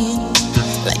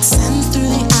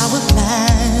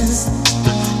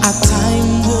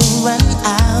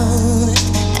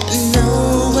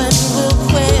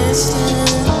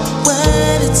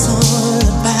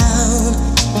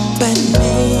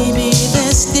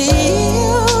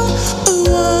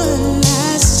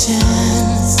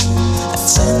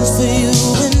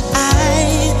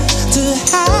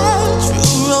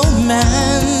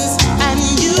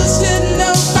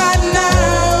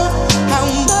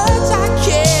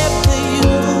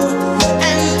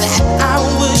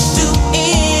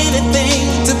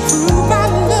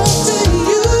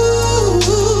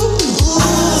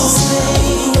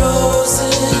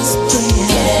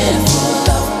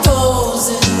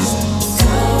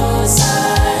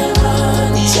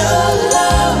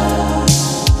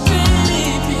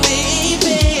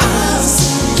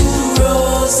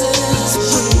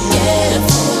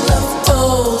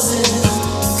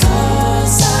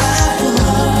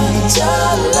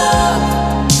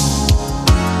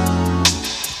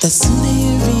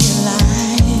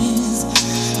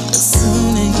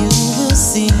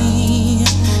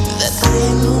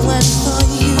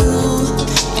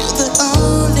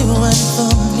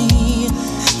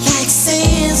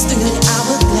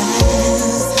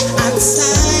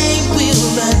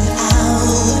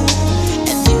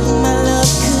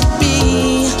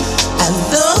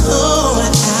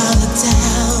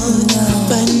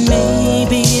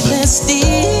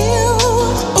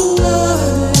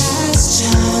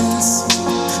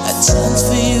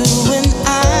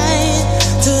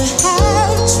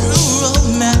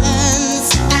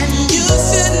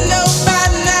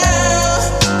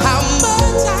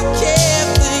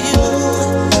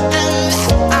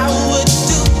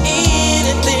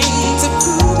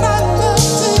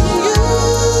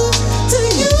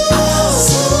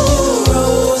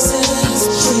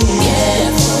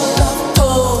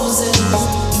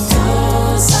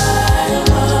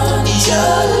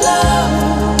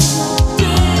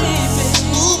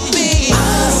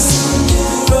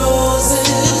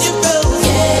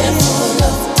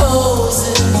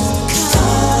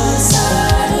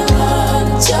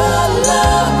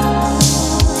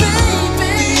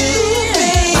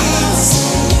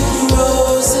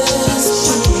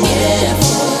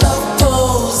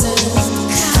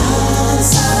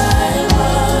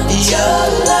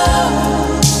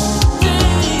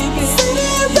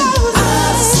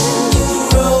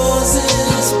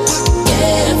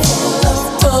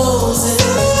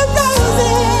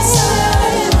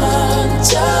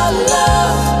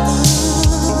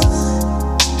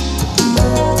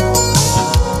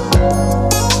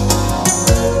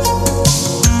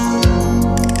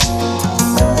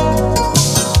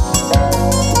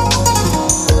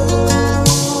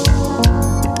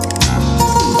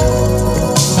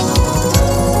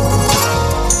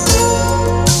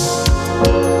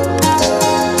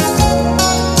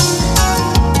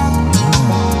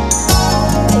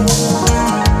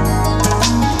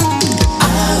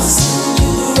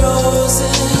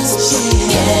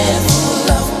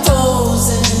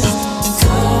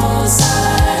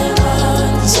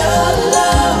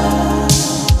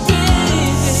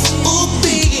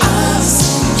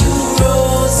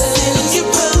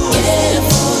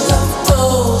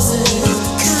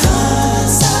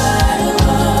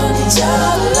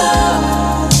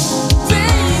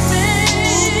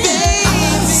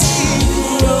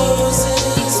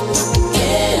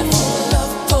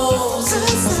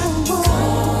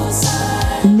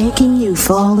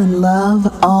fall in love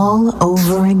all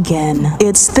over again.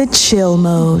 It's the chill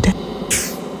mode.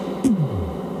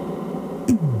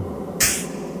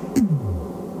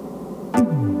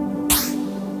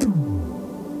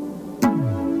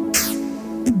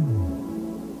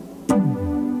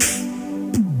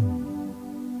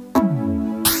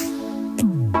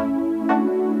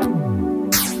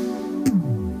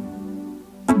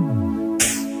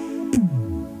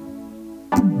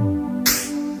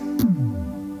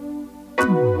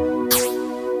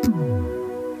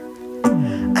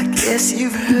 Guess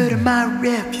you've heard of my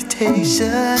reputation.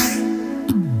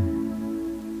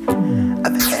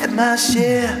 I've had my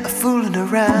share of fooling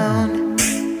around,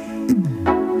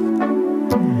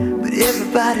 but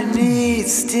everybody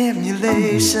needs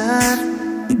stimulation,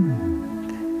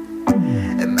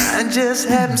 and mine just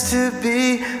happens to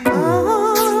be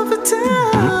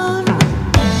overtime.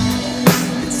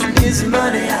 It's an easy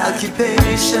money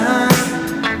occupation,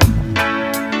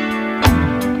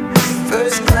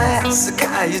 first class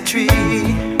psychiatry.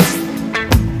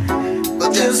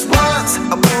 But just once I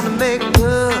wanna make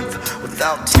love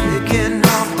without taking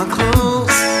off my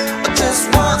clothes. Just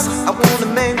once I wanna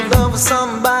make love with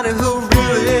somebody who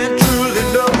really and truly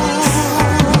knows.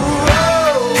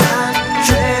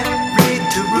 Contrary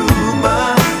to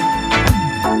rumor,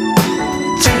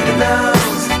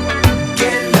 gigolos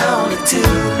get lonely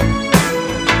too.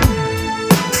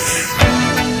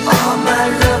 All my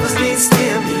lovers need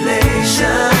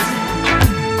stimulation,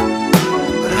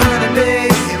 but honey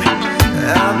babe,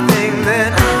 I think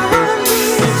that I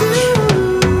need you.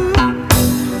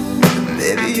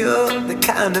 Maybe you're the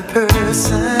kind of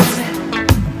person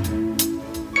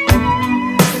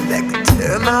that could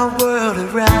turn my world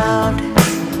around.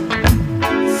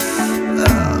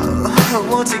 Oh,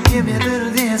 won't you give me a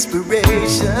little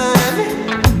inspiration?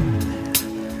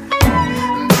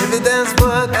 Maybe that's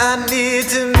what I need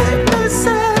to make me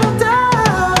settle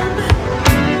down.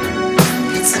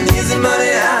 It's an easy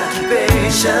money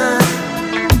occupation,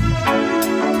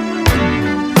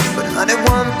 but honey,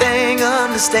 one thing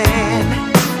understand,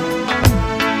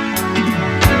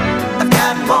 I've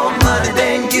got more money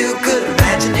than you could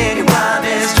imagine in your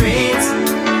wildest dreams.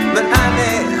 But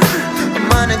honey,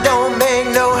 money don't make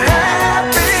no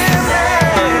happiness.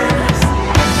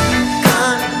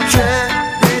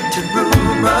 Contrary to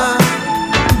rumor,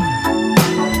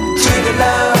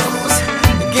 gigolos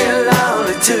get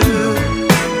lonely too.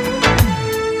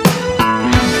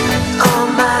 All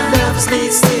my lovers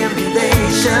need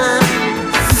stimulation.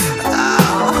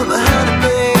 Oh, but honey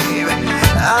babe,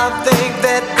 I think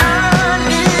that I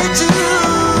need you.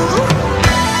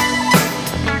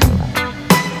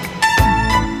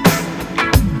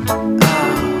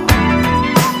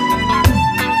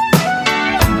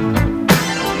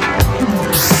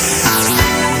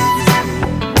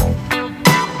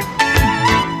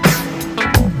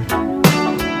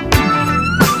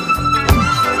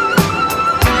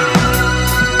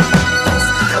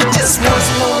 Just once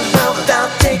I wanna love without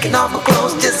taking off my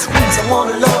clothes. Just once I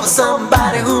wanna love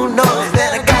somebody who knows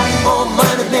that I got more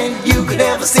money than you could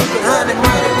ever see. But honey,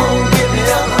 money won't give me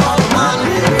up all of my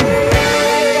needs.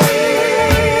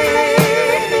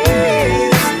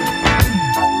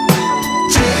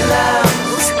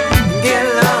 Gigolos get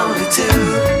lonely too.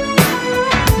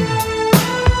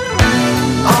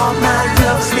 All my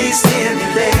lovers need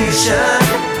stimulation.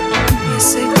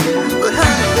 But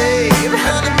honey babe, I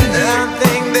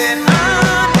think that I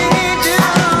need you.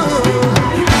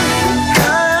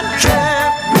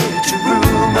 Contrary to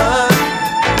rumor,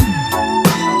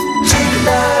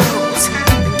 gigolos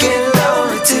get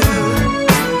lonely too.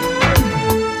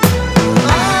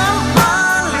 All my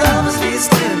lovers need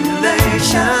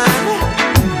stimulation,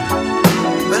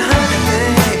 but honey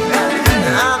babe, I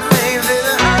think that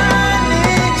I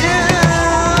need you.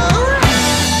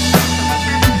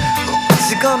 What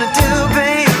you gonna do,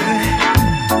 baby?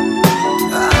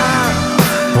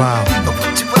 Wow.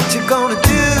 What you gonna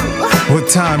do? What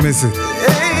time is it?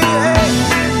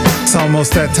 It's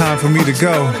almost that time for me to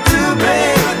go.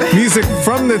 Music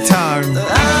from the time,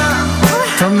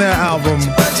 from their album,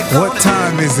 What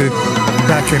Time Is It?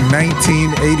 Back in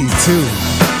 1982.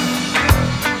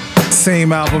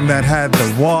 Same album that had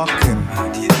The Walk and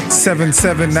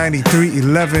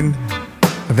 779311.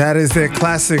 That is their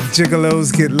classic,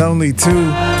 Gigolos Get Lonely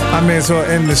Too. I may as well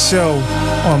end the show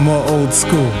on more old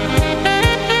school.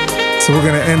 So we're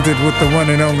gonna end it with the one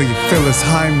and only Phyllis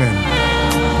Hyman.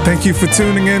 Thank you for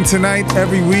tuning in tonight.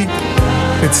 Every week,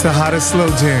 it's the hottest slow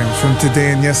jams from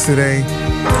today and yesterday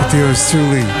with yours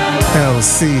truly,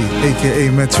 LC, aka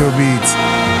Metro Beats.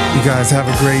 You guys have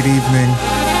a great evening,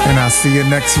 and I'll see you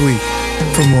next week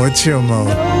for more Chill Mode.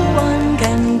 No one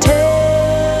can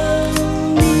tell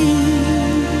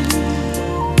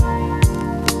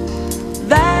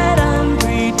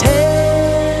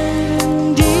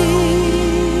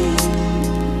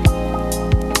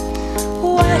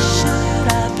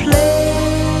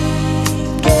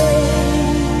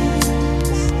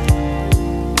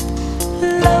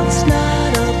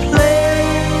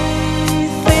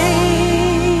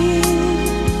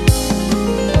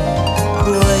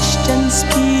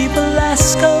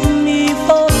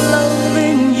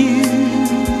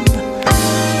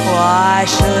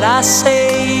should I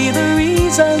say the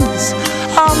reasons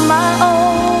on my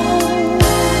own?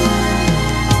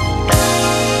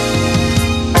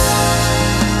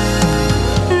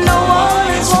 No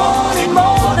one is wanting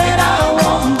more than I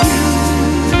want you.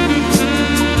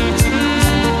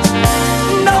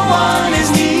 No one is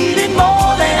needing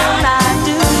more than I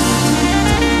do.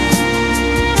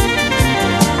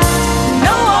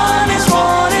 No one is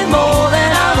wanting more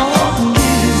than I want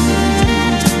you.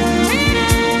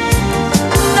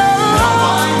 No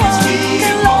one is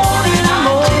needing more than I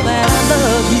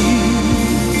love you.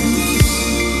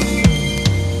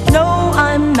 No,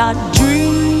 I'm not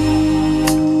dreaming.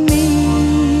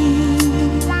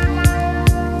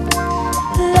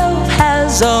 Love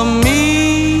has a meaning.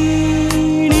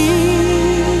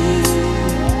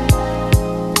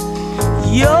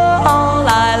 You're all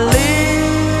I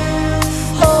live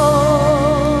for.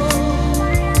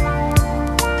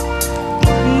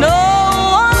 No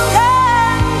one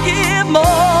can give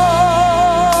more.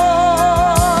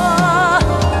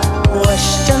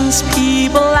 Questions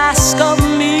people ask of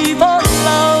me for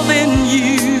loving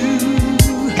you.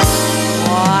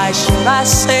 Why should I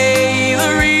say